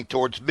slight lean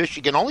towards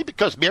Michigan, only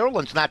because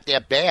Maryland's not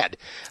that bad.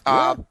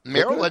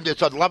 Maryland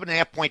is an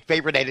 11.5-point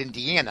favorite at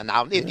Indiana.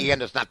 Now,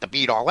 Indiana's not the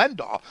be-all,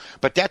 end-all,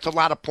 but that's a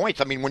lot of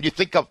points. I mean, when you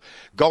think of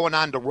going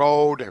on the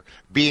road or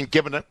being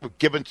given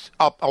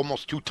up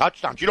almost 2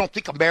 touchdowns, you don't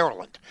think of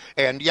Maryland.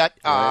 And yet,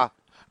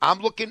 I'm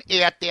looking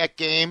at that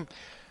game.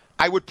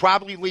 I would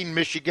probably lean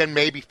Michigan.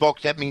 Maybe,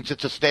 folks, that means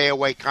it's a stay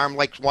away. Carmen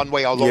Lake's one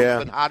way, although it's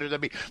been hotter than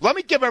me. Let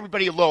me give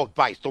everybody a little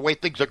advice, the way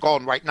things are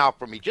going right now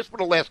for me, just for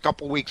the last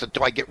couple of weeks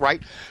until I get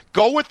right.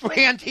 Go with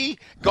Randy,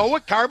 go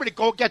with Carmen, and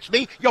go against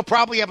me. You'll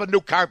probably have a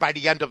new car by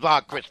the end of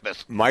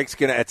Christmas. Mike's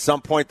going to, at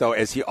some point, though,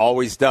 as he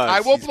always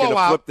does, he's going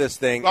to flip this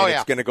thing, and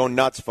it's going to go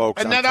nuts,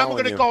 folks. And then I'm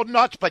going to go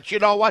nuts, but you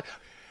know what?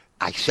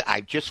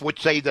 I just would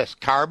say this.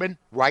 Carmen,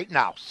 right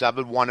now,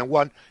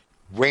 7-1-1.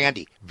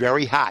 Randy,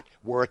 very hot.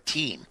 We're a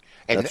team.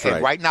 And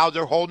right now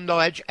they're holding the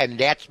edge, and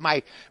that's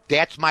my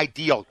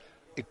deal.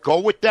 Go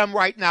with them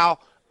right now.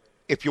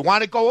 If you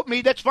want to go with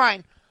me, that's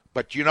fine.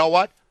 But you know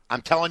what?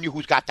 I'm telling you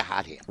who's got the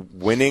hot hand.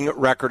 Winning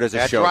record as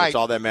a show. That's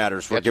all that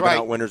matters. We're giving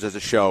out winners as a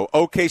show.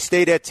 OK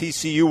State at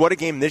TCU. What a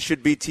game this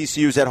should be.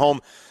 TCU's at home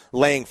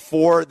laying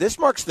 4. This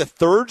marks the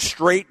third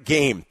straight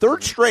game.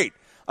 Third straight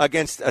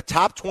against a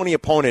top 20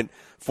 opponent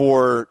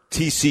for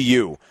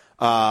TCU.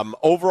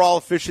 Overall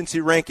efficiency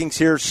rankings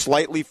here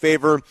slightly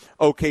favor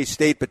OK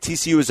State, but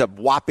TCU is a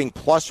whopping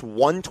plus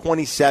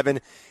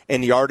 127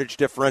 in yardage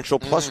differential,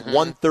 plus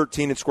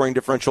 113 in scoring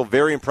differential.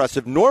 Very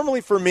impressive. Normally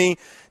for me,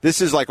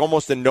 this is like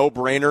almost a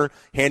no-brainer,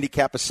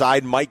 handicap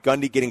aside. Mike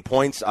Gundy getting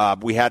points.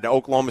 We had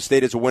Oklahoma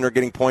State as a winner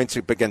getting points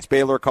against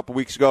Baylor a couple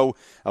weeks ago.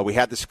 We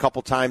had this a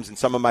couple times in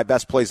some of my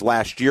best plays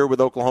last year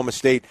with Oklahoma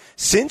State.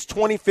 Since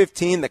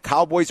 2015, the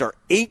Cowboys are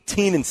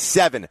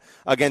 18-7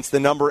 against the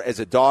number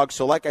as a dog.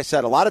 So like I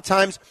said, a lot of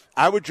times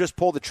I would just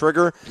pull the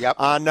trigger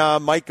on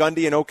Mike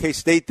Gundy and OK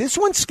State. This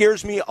one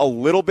scares me a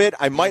little bit.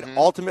 I might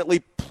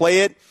ultimately play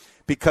it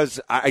because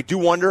I do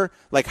wonder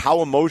like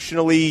how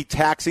emotionally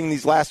taxing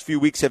these last few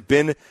weeks have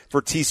been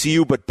for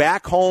TCU. But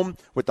back home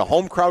with the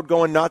home crowd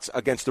going nuts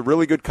against a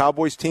really good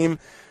Cowboys team,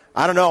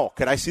 I don't know.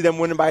 Could I see them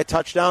winning by a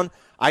touchdown?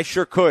 I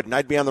sure could, and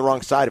I'd be on the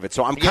wrong side of it.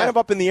 So I'm kind of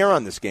up in the air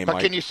on this game, But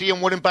Mike. Can you see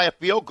him winning by a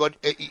field goal?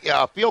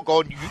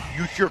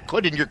 You sure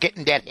could, and you're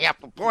getting that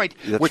half a point,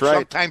 which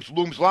sometimes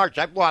looms large.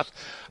 I've lost,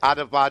 out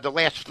of the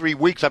last 3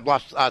 weeks, I've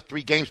lost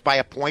 3 games by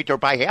a point or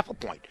by half a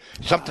point.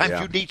 Sometimes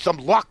you need some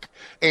luck.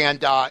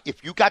 And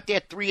if you got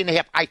that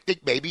 3.5, I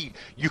think maybe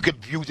you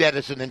could view that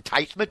as an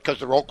enticement because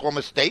they're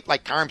Oklahoma State,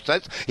 like Carm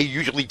says. He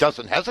usually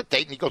doesn't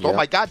hesitate, and he goes, oh,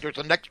 my God, there's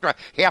an extra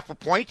half a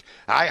point.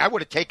 I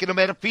would have taken him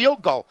at a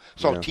field goal.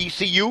 So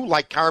TCU,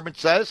 like Carmen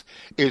says,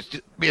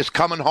 is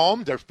coming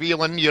home. They're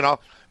feeling,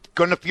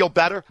 going to feel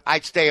better.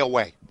 I'd stay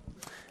away.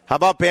 How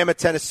about Bama,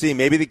 Tennessee?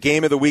 Maybe the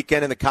game of the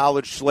weekend in the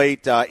college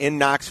slate in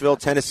Knoxville.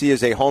 Tennessee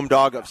is a home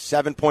dog of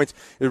 7 points.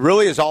 It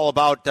really is all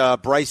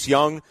about Bryce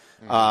Young.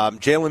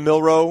 Jalen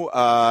Milroe,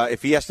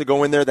 if he has to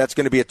go in there, that's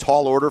going to be a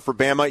tall order for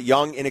Bama.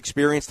 Young,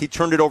 inexperienced. He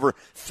turned it over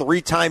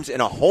 3 times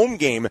in a home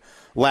game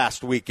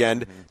last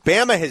weekend.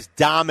 Bama has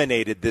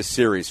dominated this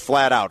series,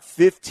 flat out.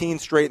 15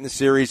 straight in the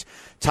series.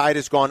 Tide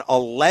has gone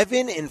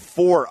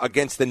 11-4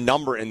 against the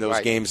number in those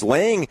games,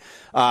 laying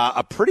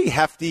a pretty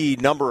hefty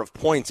number of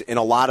points in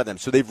a lot of them.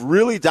 So they've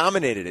really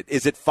dominated it.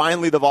 Is it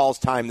finally the Vols'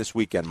 time this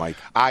weekend, Mike?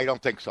 I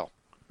don't think so.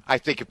 I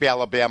think if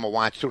Alabama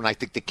wants to, and I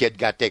think the kid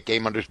got that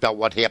game under his belt,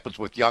 what happens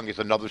with Young is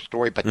another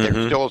story, but they're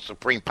still a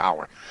supreme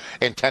power.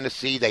 In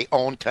Tennessee, they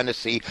own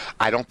Tennessee.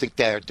 I don't think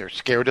they're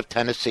scared of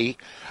Tennessee.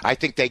 I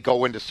think they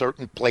go into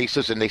certain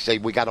places and they say,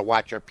 we got to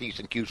watch our P's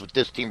and Q's with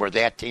this team or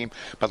that team.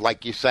 But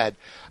like you said,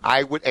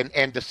 I would,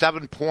 and the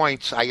 7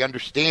 points, I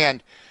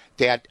understand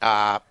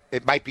that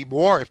it might be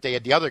more if they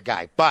had the other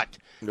guy, but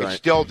it's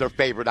still their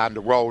favorite on the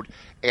road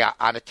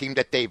on a team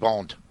that they've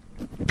owned.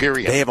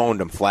 Period. They have owned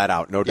them flat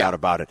out, no doubt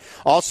about it.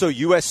 Also,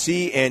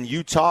 USC and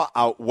Utah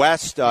out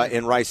west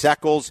in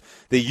Rice-Eccles.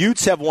 The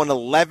Utes have won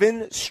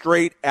 11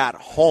 straight at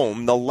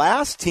home. The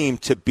last team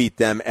to beat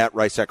them at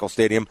Rice-Eccles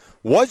Stadium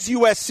was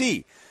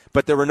USC.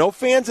 But there were no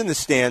fans in the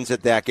stands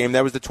at that game.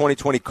 That was the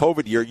 2020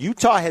 COVID year.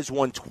 Utah has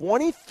won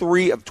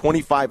 23 of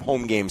 25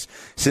 home games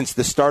since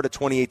the start of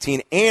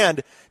 2018,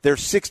 and they're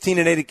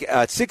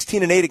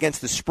 16-8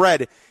 against the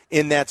spread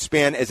in that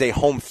span as a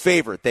home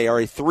favorite. They are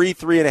a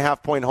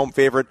 3.5 point home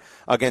favorite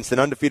against an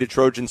undefeated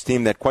Trojans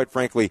team that, quite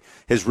frankly,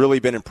 has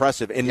really been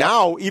impressive. And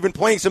now, even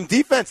playing some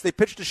defense, they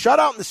pitched a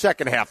shutout in the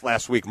second half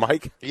last week,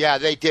 Mike. Yeah,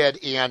 they did.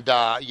 And,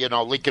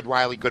 Lincoln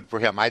Riley, good for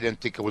him. I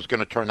didn't think it was going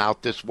to turn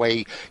out this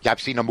way.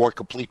 I've seen a more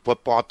complete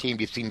football team.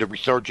 You've seen the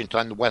resurgence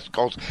on the West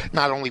Coast,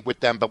 not only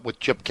with them, but with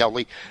Chip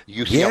Kelly.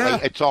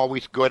 UCLA, It's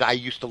always good. I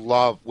used to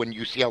love when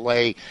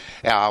UCLA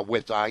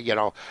with,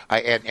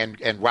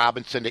 and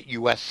Robinson at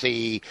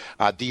USC,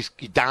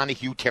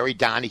 Terry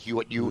Donahue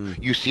at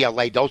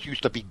UCLA, those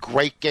used to be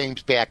great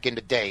games back in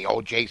the day.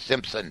 O.J.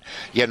 Simpson,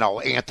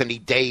 Anthony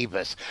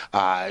Davis.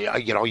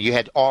 You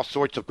had all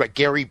sorts of great.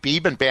 Gary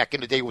Beeman back in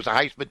the day was a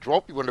Heisman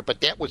Trophy winner,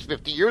 but that was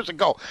 50 years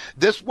ago.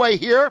 This way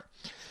here,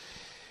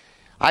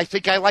 I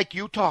think I like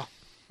Utah.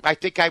 I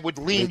think I would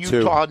lean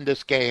Utah in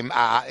this game,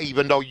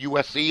 even though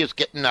USC is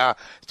getting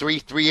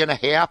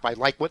 3.5. I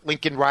like what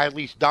Lincoln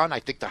Riley's done. I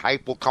think the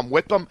hype will come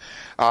with them.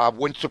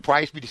 Wouldn't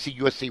surprise me to see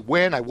USC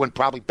win. I wouldn't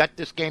probably bet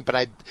this game,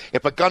 but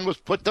if a gun was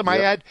put to my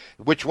head,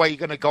 which way you're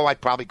going to go,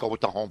 I'd probably go with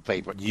the home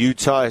favorite.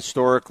 Utah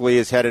historically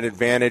has had an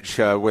advantage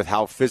with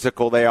how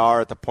physical they are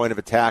at the point of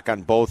attack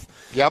on both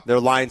their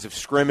lines of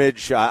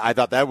scrimmage. I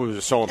thought that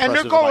was so impressive.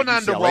 And they're going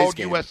on the road,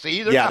 game.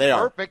 USC. They're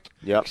not perfect.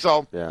 Yep.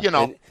 So,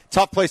 And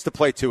tough place to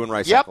play, too, in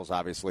Rice-Eccles,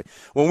 obviously.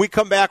 When we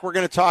come back, we're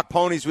going to talk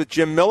ponies with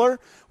Jim Miller.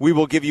 We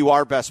will give you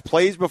our best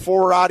plays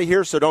before we're out of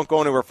here, so don't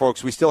go anywhere,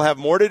 folks. We still have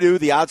more to do.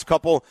 The Odds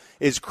Couple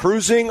is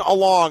cruising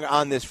along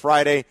on this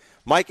Friday.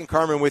 Mike and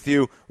Carmen with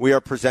you. We are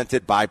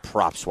presented by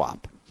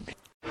PropSwap.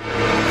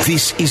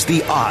 This is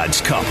The Odds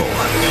Couple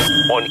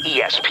on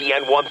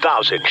ESPN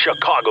 1000,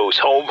 Chicago's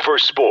home for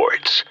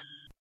sports.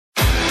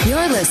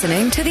 You're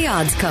listening to The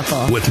Odds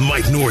Couple with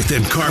Mike North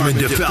and Carmen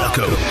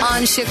DeFalco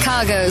on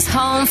Chicago's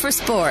home for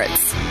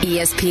sports,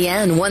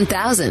 ESPN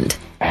 1000.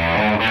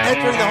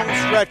 Entering the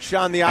home stretch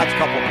on The Odds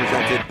Couple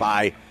presented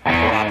by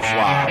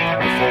PropSwap.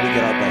 Before we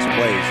get our best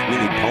plays,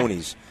 we need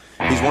ponies.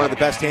 He's one of the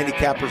best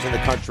handicappers in the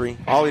country.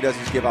 All he does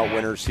is give out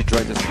winners. He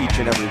joins us each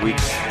and every week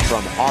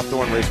from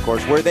Hawthorne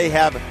Racecourse, where they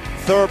have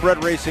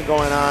thoroughbred racing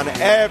going on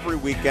every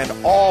weekend,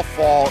 all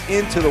fall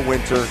into the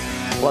winter.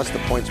 Plus the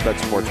PointsBet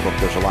Sportsbook.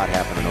 There's a lot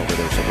happening over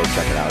there, so go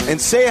check it out. And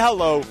say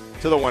hello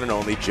to the one and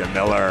only Jim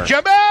Miller.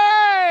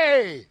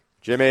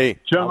 Jimmy!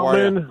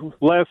 Gentlemen,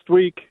 last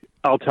week,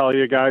 I'll tell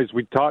you guys,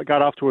 we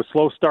got off to a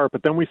slow start,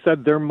 but then we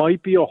said there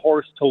might be a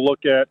horse to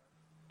look at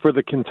for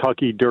the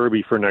Kentucky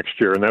Derby for next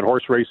year. And that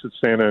horse race at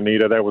Santa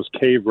Anita, that was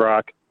Cave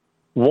Rock.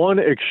 Won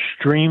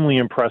extremely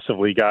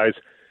impressively, guys.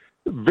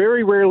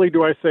 Very rarely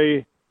do I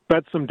say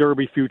bet some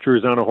Derby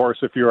futures on a horse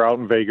if you're out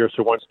in Vegas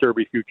or once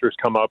Derby futures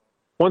come up.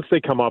 Once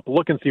they come up,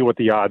 look and see what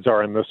the odds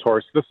are on this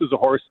horse. This is a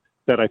horse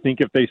that I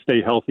think if they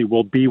stay healthy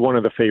will be one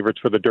of the favorites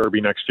for the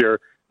Derby next year.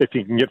 If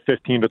you can get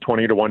 15 to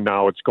 20 to 1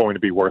 now, it's going to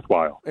be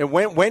worthwhile. And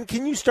when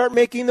can you start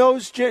making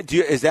those?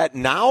 Is that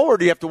now, or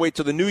do you have to wait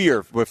till the new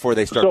year before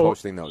they start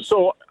posting those?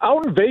 So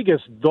out in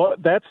Vegas,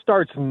 that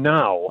starts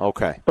now.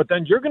 Okay. But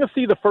then you're going to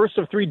see the first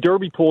of 3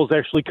 Derby pools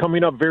actually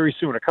coming up very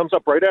soon. It comes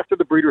up right after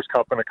the Breeders'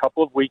 Cup in a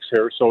couple of weeks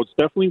here, so it's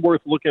definitely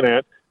worth looking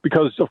at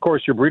because, of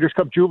course, your Breeders'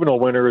 Cup Juvenile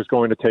winner is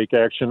going to take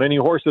action. Any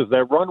horses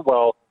that run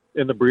well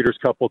in the Breeders'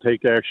 Cup will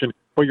take action.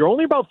 But you're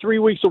only about 3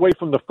 weeks away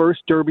from the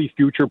first Derby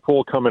future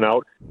poll coming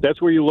out.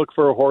 That's where you look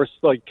for a horse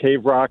like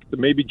Cave Rock to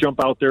maybe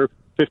jump out there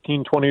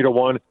 15, 20 to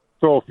 1,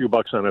 throw a few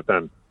bucks on it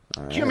then.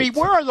 Right. Jimmy,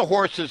 where are the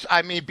horses,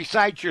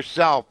 besides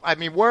yourself,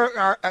 where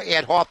are,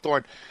 at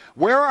Hawthorne,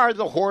 where are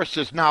the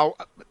horses now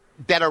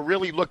that are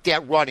really looked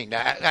at running?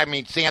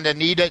 Santa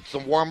Anita,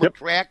 some warm-up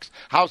tracks.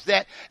 How's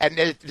that?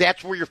 And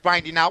that's where you're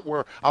finding out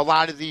where a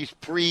lot of these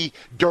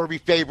pre-Derby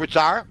favorites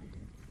are?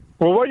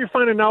 Well, what you're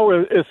finding now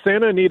is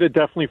Santa Anita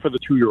definitely for the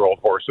 2-year-old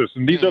horses.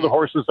 And these are the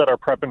horses that are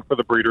prepping for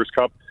the Breeders'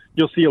 Cup.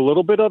 You'll see a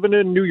little bit of it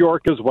in New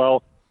York as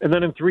well. And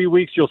then in 3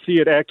 weeks, you'll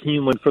see it at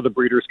Keeneland for the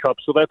Breeders' Cup.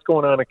 So that's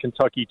going on in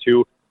Kentucky,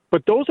 too.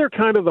 But those are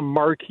kind of the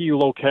marquee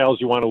locales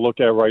you want to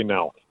look at right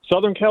now.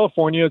 Southern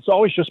California, it's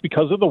always just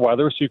because of the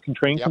weather, so you can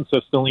train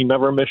consistently,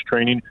 never miss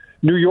training.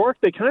 New York,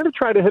 they kind of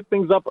try to hit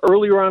things up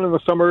earlier on in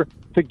the summer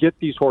to get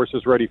these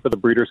horses ready for the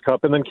Breeders'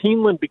 Cup. And then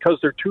Keeneland, because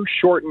they're 2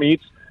 short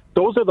meets,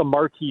 those are the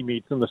marquee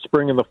meets in the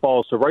spring and the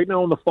fall. So right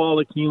now in the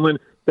fall at Keeneland,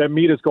 that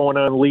meet is going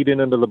on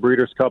leading into the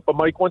Breeders' Cup. But,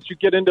 Mike, once you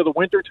get into the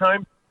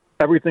wintertime,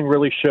 everything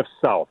really shifts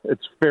south.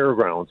 It's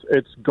Fairgrounds.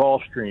 It's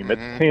Gulfstream.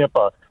 It's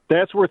Tampa.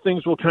 That's where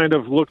things will kind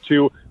of look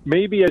to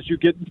maybe as you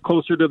get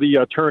closer to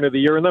the turn of the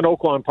year, and then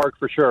Oaklawn Park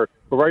for sure.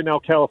 But right now,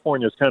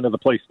 California is kind of the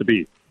place to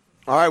be.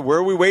 All right, where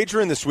are we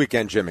wagering this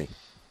weekend, Jimmy?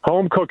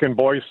 Home cooking,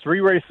 boys.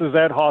 3 races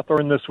at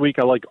Hawthorne this week.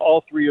 I like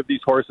all 3 of these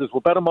horses. We'll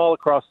bet them all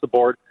across the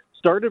board.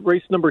 Start at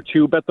race number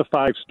 2, bet the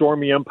 5,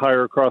 Stormy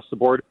Empire across the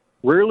board.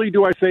 Rarely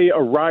do I say a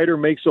rider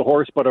makes a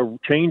horse, but a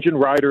change in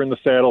rider in the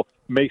saddle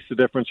makes the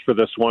difference for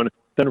this one.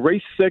 Then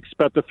race 6,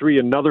 bet the 3,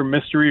 Another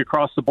Mystery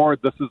across the board.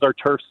 This is our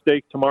turf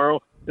stake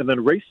tomorrow. And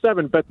then race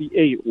 7, bet the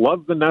 8,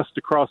 Love the Nest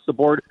across the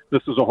board.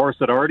 This is a horse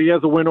that already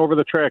has a win over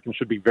the track and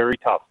should be very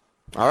tough.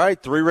 All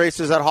right, 3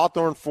 races at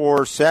Hawthorne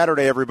for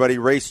Saturday, everybody.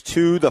 Race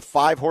 2, the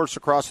 5 horse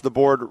across the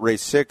board.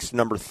 Race 6,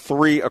 number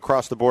 3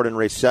 across the board. And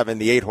race 7,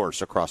 the 8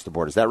 horse across the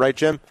board. Is that right,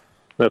 Jim?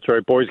 That's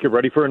right, boys. Get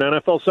ready for an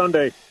NFL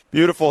Sunday.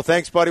 Beautiful.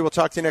 Thanks, buddy. We'll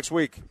talk to you next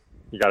week.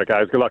 You got it,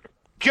 guys. Good luck.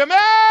 Jimmy!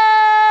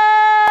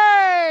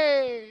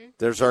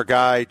 There's our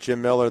guy,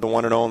 Jim Miller, the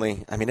one and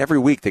only. I mean, every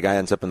week the guy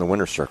ends up in the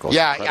winner's circle.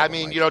 Yeah, I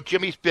mean,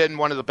 Jimmy's been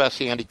one of the best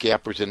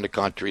handicappers in the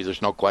country.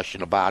 There's no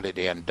question about it.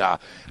 And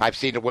I've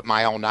seen it with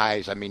my own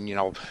eyes. I mean,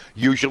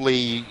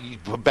 usually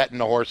betting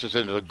the horses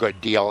is a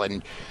good deal.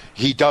 And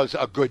he does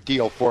a good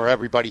deal for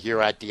everybody here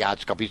at the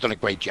Odds Cup. He's done a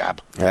great job.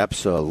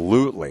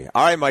 Absolutely.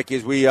 All right, Mike,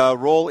 as we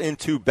roll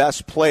into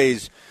best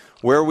plays,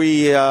 where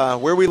we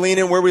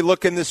leaning, where we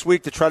looking this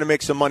week to try to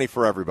make some money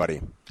for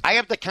everybody? I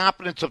have the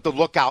confidence of the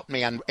lookout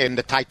man in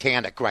the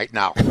Titanic right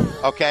now,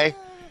 okay?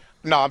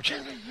 No, I'm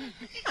just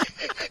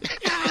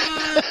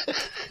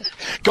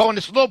going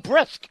this little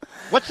brisk.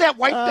 What's that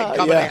white thing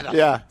coming at us?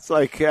 Yeah, it's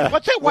like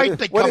what's that white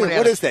thing coming at us?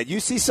 What is that? You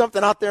see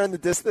something out there in the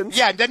distance?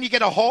 Yeah, and then you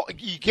get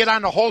you get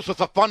on the hose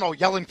with a funnel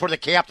yelling for the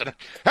captain.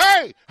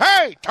 Hey,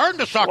 turn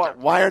the sucker.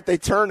 Why aren't they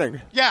turning?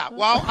 Yeah,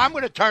 well, I'm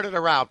going to turn it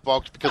around,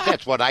 folks, because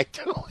that's what I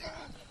do.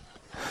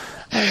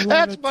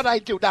 That's what I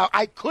do. Now,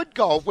 I could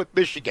go with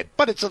Michigan,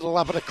 but it's an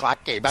 11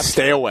 o'clock game.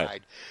 Stay away.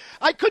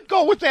 I could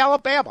go with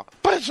Alabama,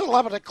 but it's an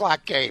 11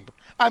 o'clock game.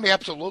 I'm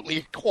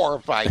absolutely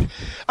horrified.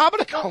 I'm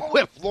going to go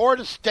with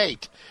Florida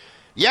State.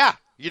 Yeah,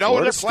 you know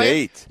what they're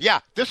playing? Yeah,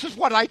 this is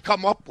what I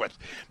come up with.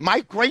 My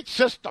great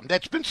system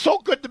that's been so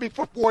good to me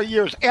for 4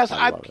 years, as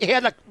I've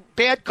had a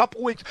bad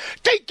couple weeks.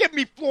 They give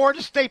me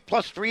Florida State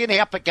plus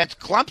 3.5 against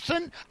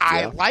Clemson.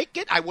 I like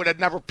it. I would have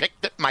never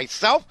picked it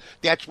myself.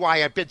 That's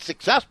why I've been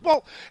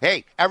successful.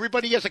 Hey,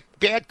 everybody has a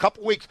bad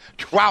couple weeks.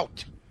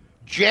 Trout,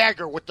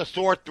 Jagger with the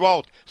sore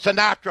throat,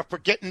 Sinatra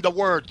forgetting the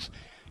words.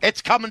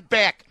 It's coming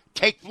back.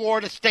 Take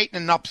Florida State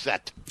in an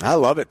upset. I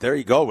love it. There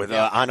you go with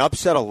on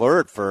upset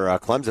alert for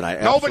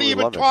Clemson. Nobody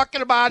even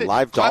talking about it.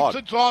 Live dog.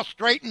 Clemson's all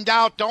straightened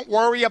out. Don't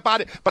worry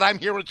about it. But I'm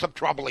hearing some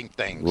troubling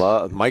things.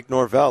 Mike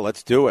Norvell,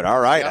 let's do it. All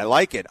right, I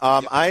like it.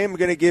 I am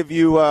going to give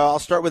you. I'll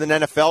start with an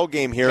NFL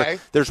game here. Okay.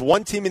 There's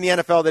one team in the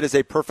NFL that is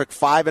a perfect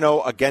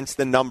 5-0 against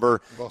the number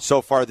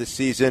so far this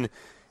season.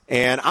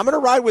 And I'm going to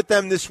ride with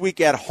them this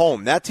week at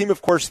home. That team,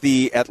 of course,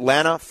 the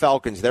Atlanta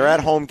Falcons. They're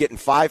at home getting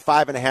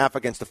 5.5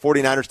 against the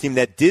 49ers team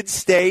that did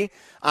stay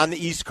on the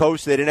East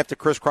Coast. They didn't have to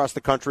crisscross the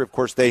country. Of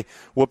course, they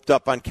whooped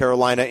up on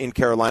Carolina in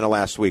Carolina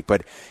last week.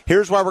 But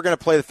here's why we're going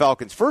to play the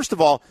Falcons. First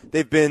of all,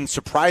 they've been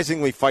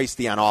surprisingly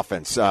feisty on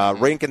offense.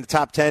 Rank in the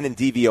top 10 in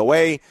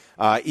DVOA,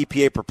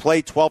 EPA per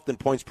play, 12th in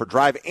points per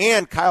drive.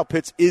 And Kyle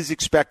Pitts is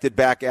expected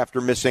back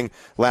after missing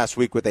last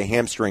week with a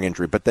hamstring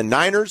injury. But the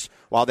Niners,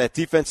 while that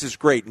defense is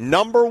great,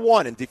 number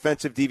 1 in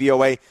defensive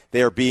DVOA,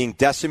 they are being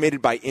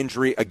decimated by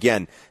injury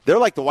again. They're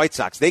like the White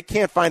Sox. They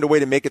can't find a way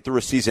to make it through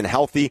a season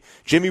healthy.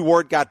 Jimmy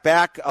Ward got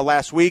back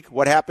last week.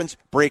 What happens?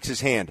 Breaks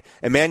his hand.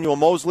 Emmanuel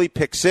Mosley,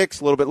 pick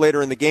 6, a little bit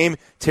later in the game,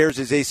 tears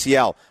his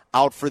ACL.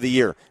 Out for the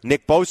year.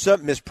 Nick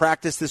Bosa missed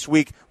practice this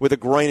week with a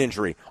groin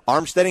injury.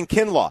 Armstead and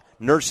Kinlaw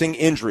nursing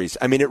injuries.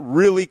 I mean, it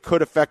really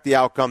could affect the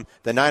outcome.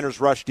 The Niners'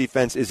 rush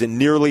defense isn't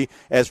nearly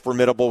as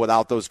formidable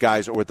without those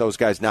guys or with those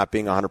guys not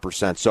being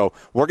 100%. So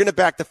we're going to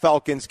back the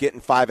Falcons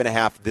getting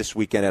 5.5 this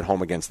weekend at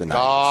home against the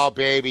Niners. Oh,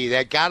 baby.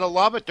 They got to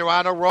love it. They're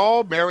on a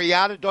roll.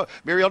 Mariota,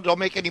 don't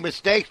make any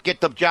mistakes. Get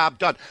the job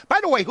done.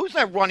 By the way, who's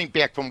that running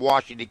back from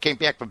Washington? He came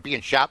back from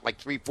being shot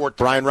like 3-4 times.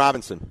 Brian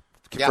Robinson.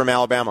 From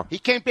Alabama. He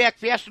came back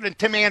faster than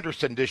Tim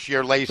Anderson this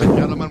year, ladies and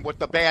gentlemen, with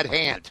the bad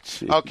hand.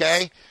 Jeez.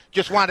 Okay?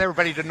 Just want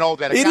everybody to know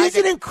that. It is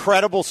an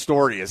incredible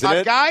story, isn't it?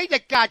 A guy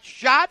that got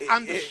shot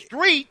on the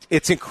street.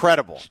 It's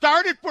incredible.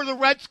 Started for the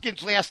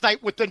Redskins last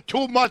night within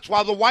 2 months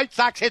while the White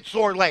Sox had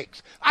sore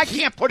legs. I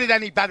can't put it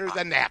any better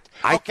than that.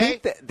 Okay? I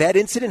think that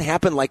incident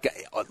happened like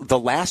the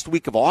last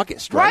week of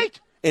August, right? Right.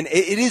 And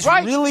it is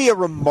really a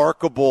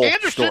remarkable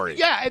story.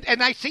 Yeah,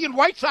 and I see in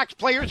White Sox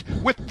players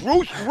with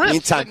bruised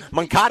wrists. Meantime,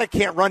 Moncada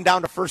can't run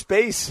down to first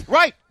base.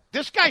 Right.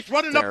 This guy's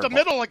running up the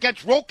middle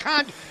against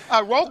Rokon,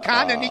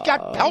 and he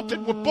got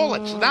pelted with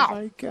bullets now. Oh,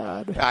 my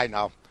God. I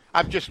know.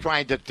 I'm just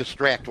trying to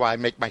distract while I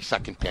make my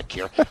second pick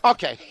here.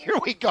 Okay, here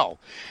we go.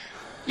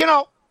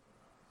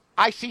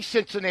 I see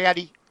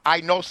Cincinnati.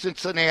 I know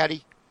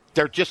Cincinnati.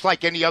 They're just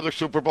like any other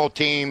Super Bowl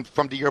team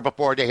from the year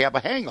before. They have a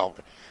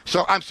hangover.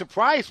 So I'm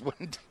surprised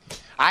when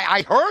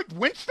I heard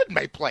Winston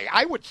may play.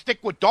 I would stick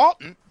with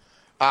Dalton.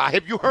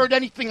 Have you heard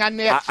anything on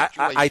that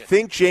situation? I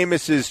think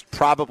Jameis is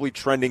probably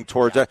trending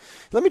towards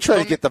let me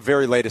try to get the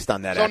very latest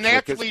on that. So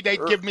naturally,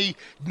 they'd give me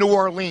New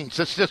Orleans.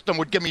 The system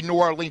would give me New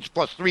Orleans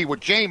 +3 with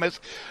Jameis.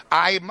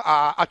 I'm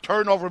a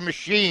turnover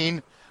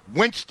machine,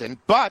 Winston,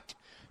 but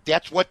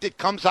that's what it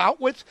comes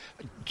out with.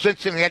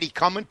 Cincinnati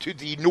coming to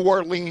the New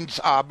Orleans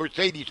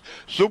Mercedes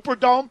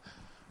Superdome.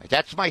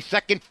 That's my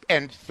second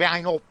and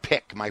final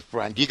pick, my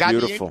friend. You got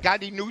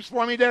any news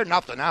for me there?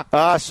 Nothing,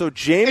 huh? So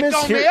Jameis, it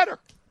don't matter.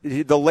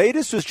 The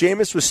latest was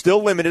Jameis was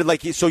still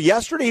limited. So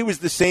yesterday he was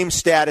the same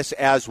status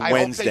as Wednesday.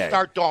 I hope they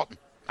start Dalton.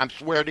 I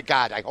swear to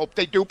God. I hope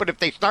they do. But if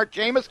they start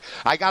Jameis,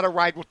 I got to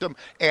ride with them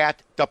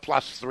at the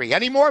 +3.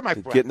 Any more, my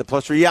friend? Getting the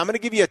 +3. Yeah, I'm going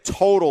to give you a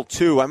total,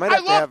 too. I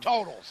love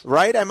totals.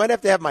 Right? I might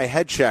have to have my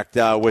head checked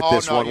with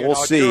this one. We'll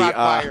see. You're on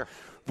fire.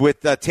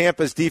 With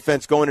Tampa's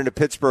defense going into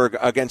Pittsburgh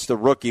against a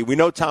rookie. We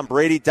know Tom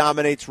Brady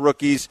dominates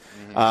rookies.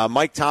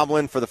 Mike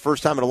Tomlin, for the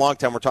first time in a long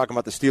time, we're talking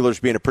about the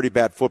Steelers being a pretty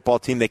bad football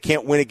team. They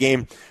can't win a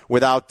game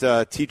without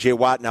T.J.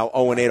 Watt, now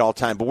 0-8 all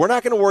time. But we're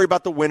not going to worry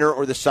about the winner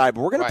or the side.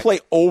 But we're going to play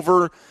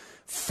over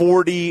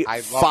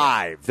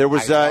 45. There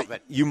was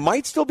you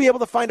might still be able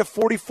to find a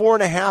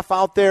 44.5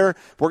 out there.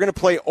 We're going to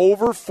play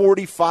over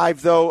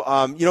 45, though.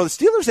 The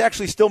Steelers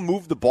actually still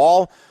moved the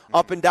ball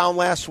up and down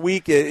last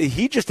week.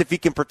 If he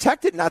can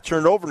protect it, not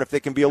turn it over, and if they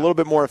can be a little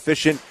bit more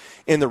efficient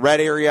in the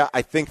red area,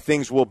 I think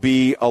things will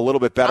be a little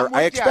bit better.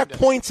 I expect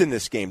points in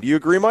this game. Do you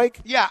agree, Mike?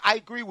 Yeah, I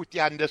agree with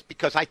you on this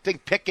because I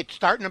think Pickett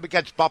starting him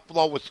against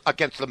Buffalo was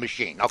against the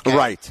machine. Okay,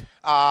 right.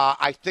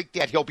 I think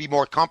that he'll be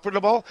more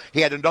comfortable. He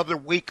had another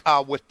week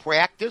with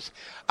practice.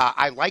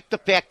 I like the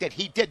fact that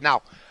he did.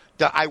 Now,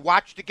 I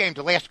watched the game.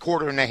 The last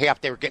quarter and a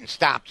half, they were getting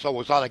stopped, so it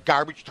was a lot of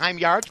garbage time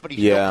yards, but he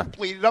still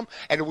completed them,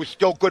 and it was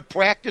still good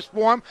practice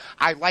for him.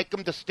 I like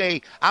him to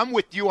stay. I'm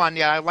with you on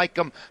that. I like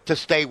him to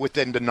stay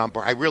within the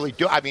number. I really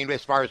do. I mean,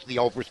 as far as the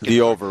overs.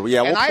 The over,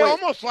 yeah. And I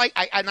almost like,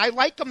 I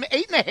like him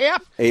 8.5.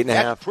 8.5.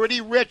 That's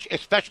pretty rich,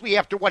 especially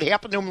after what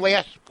happened to him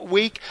last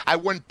week. I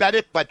wouldn't bet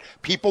it, but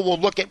people will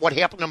look at what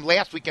happened to him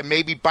last week and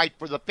maybe bite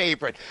for the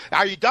favorite.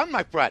 Are you done,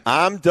 my friend?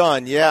 I'm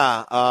done,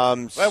 yeah.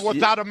 Well,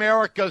 without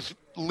America's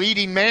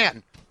leading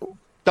man,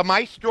 the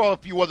maestro,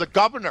 if you were the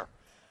governor,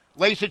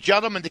 ladies and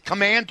gentlemen, the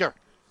commander.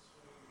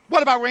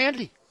 What about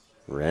Randy?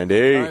 All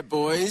right,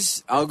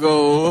 boys. I'll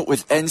go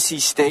with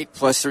NC State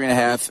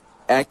 +3.5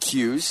 at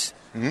Q's.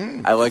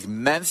 I like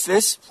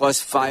Memphis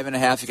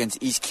 +5.5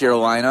 against East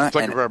Carolina.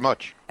 Thank you very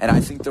much. And I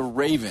think the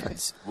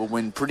Ravens will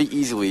win pretty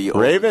easily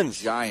Ravens. over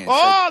the Giants.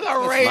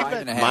 Oh, the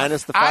Ravens.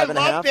 Minus the 5.5. I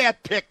love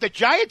that pick. The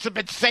Giants have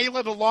been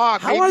sailing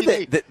along. How are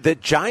they? The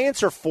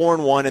Giants are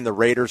 4-1 and the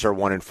Raiders are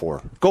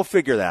 1-4. Go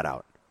figure that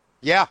out.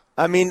 Yeah.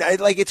 I mean,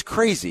 it's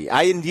crazy.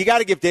 You got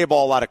to give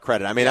Dayball a lot of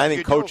credit. I mean, I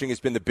think coaching has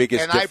been the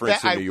biggest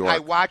difference in New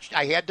York.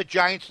 I had the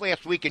Giants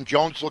last week, and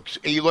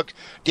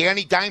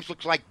Danny Dimes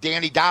looks like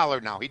Danny Dollar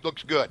now. He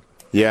looks good.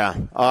 Yeah.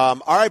 All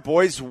right,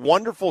 boys.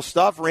 Wonderful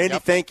stuff. Randy,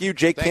 thank you.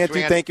 Jake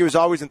Cantu, thank you as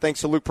always. And thanks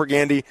to Luke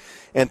Pergandy.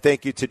 And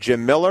thank you to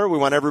Jim Miller. We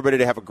want everybody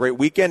to have a great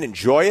weekend.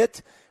 Enjoy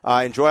it.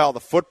 Enjoy all the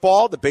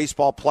football, the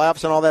baseball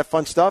playoffs, and all that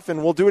fun stuff.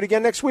 And we'll do it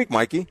again next week,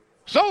 Mikey.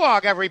 So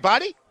long,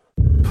 everybody.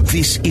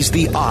 This is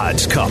The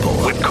Odds Couple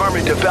with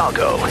Carmen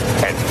DeFalco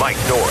and Mike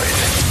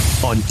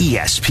North on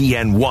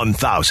ESPN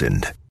 1000.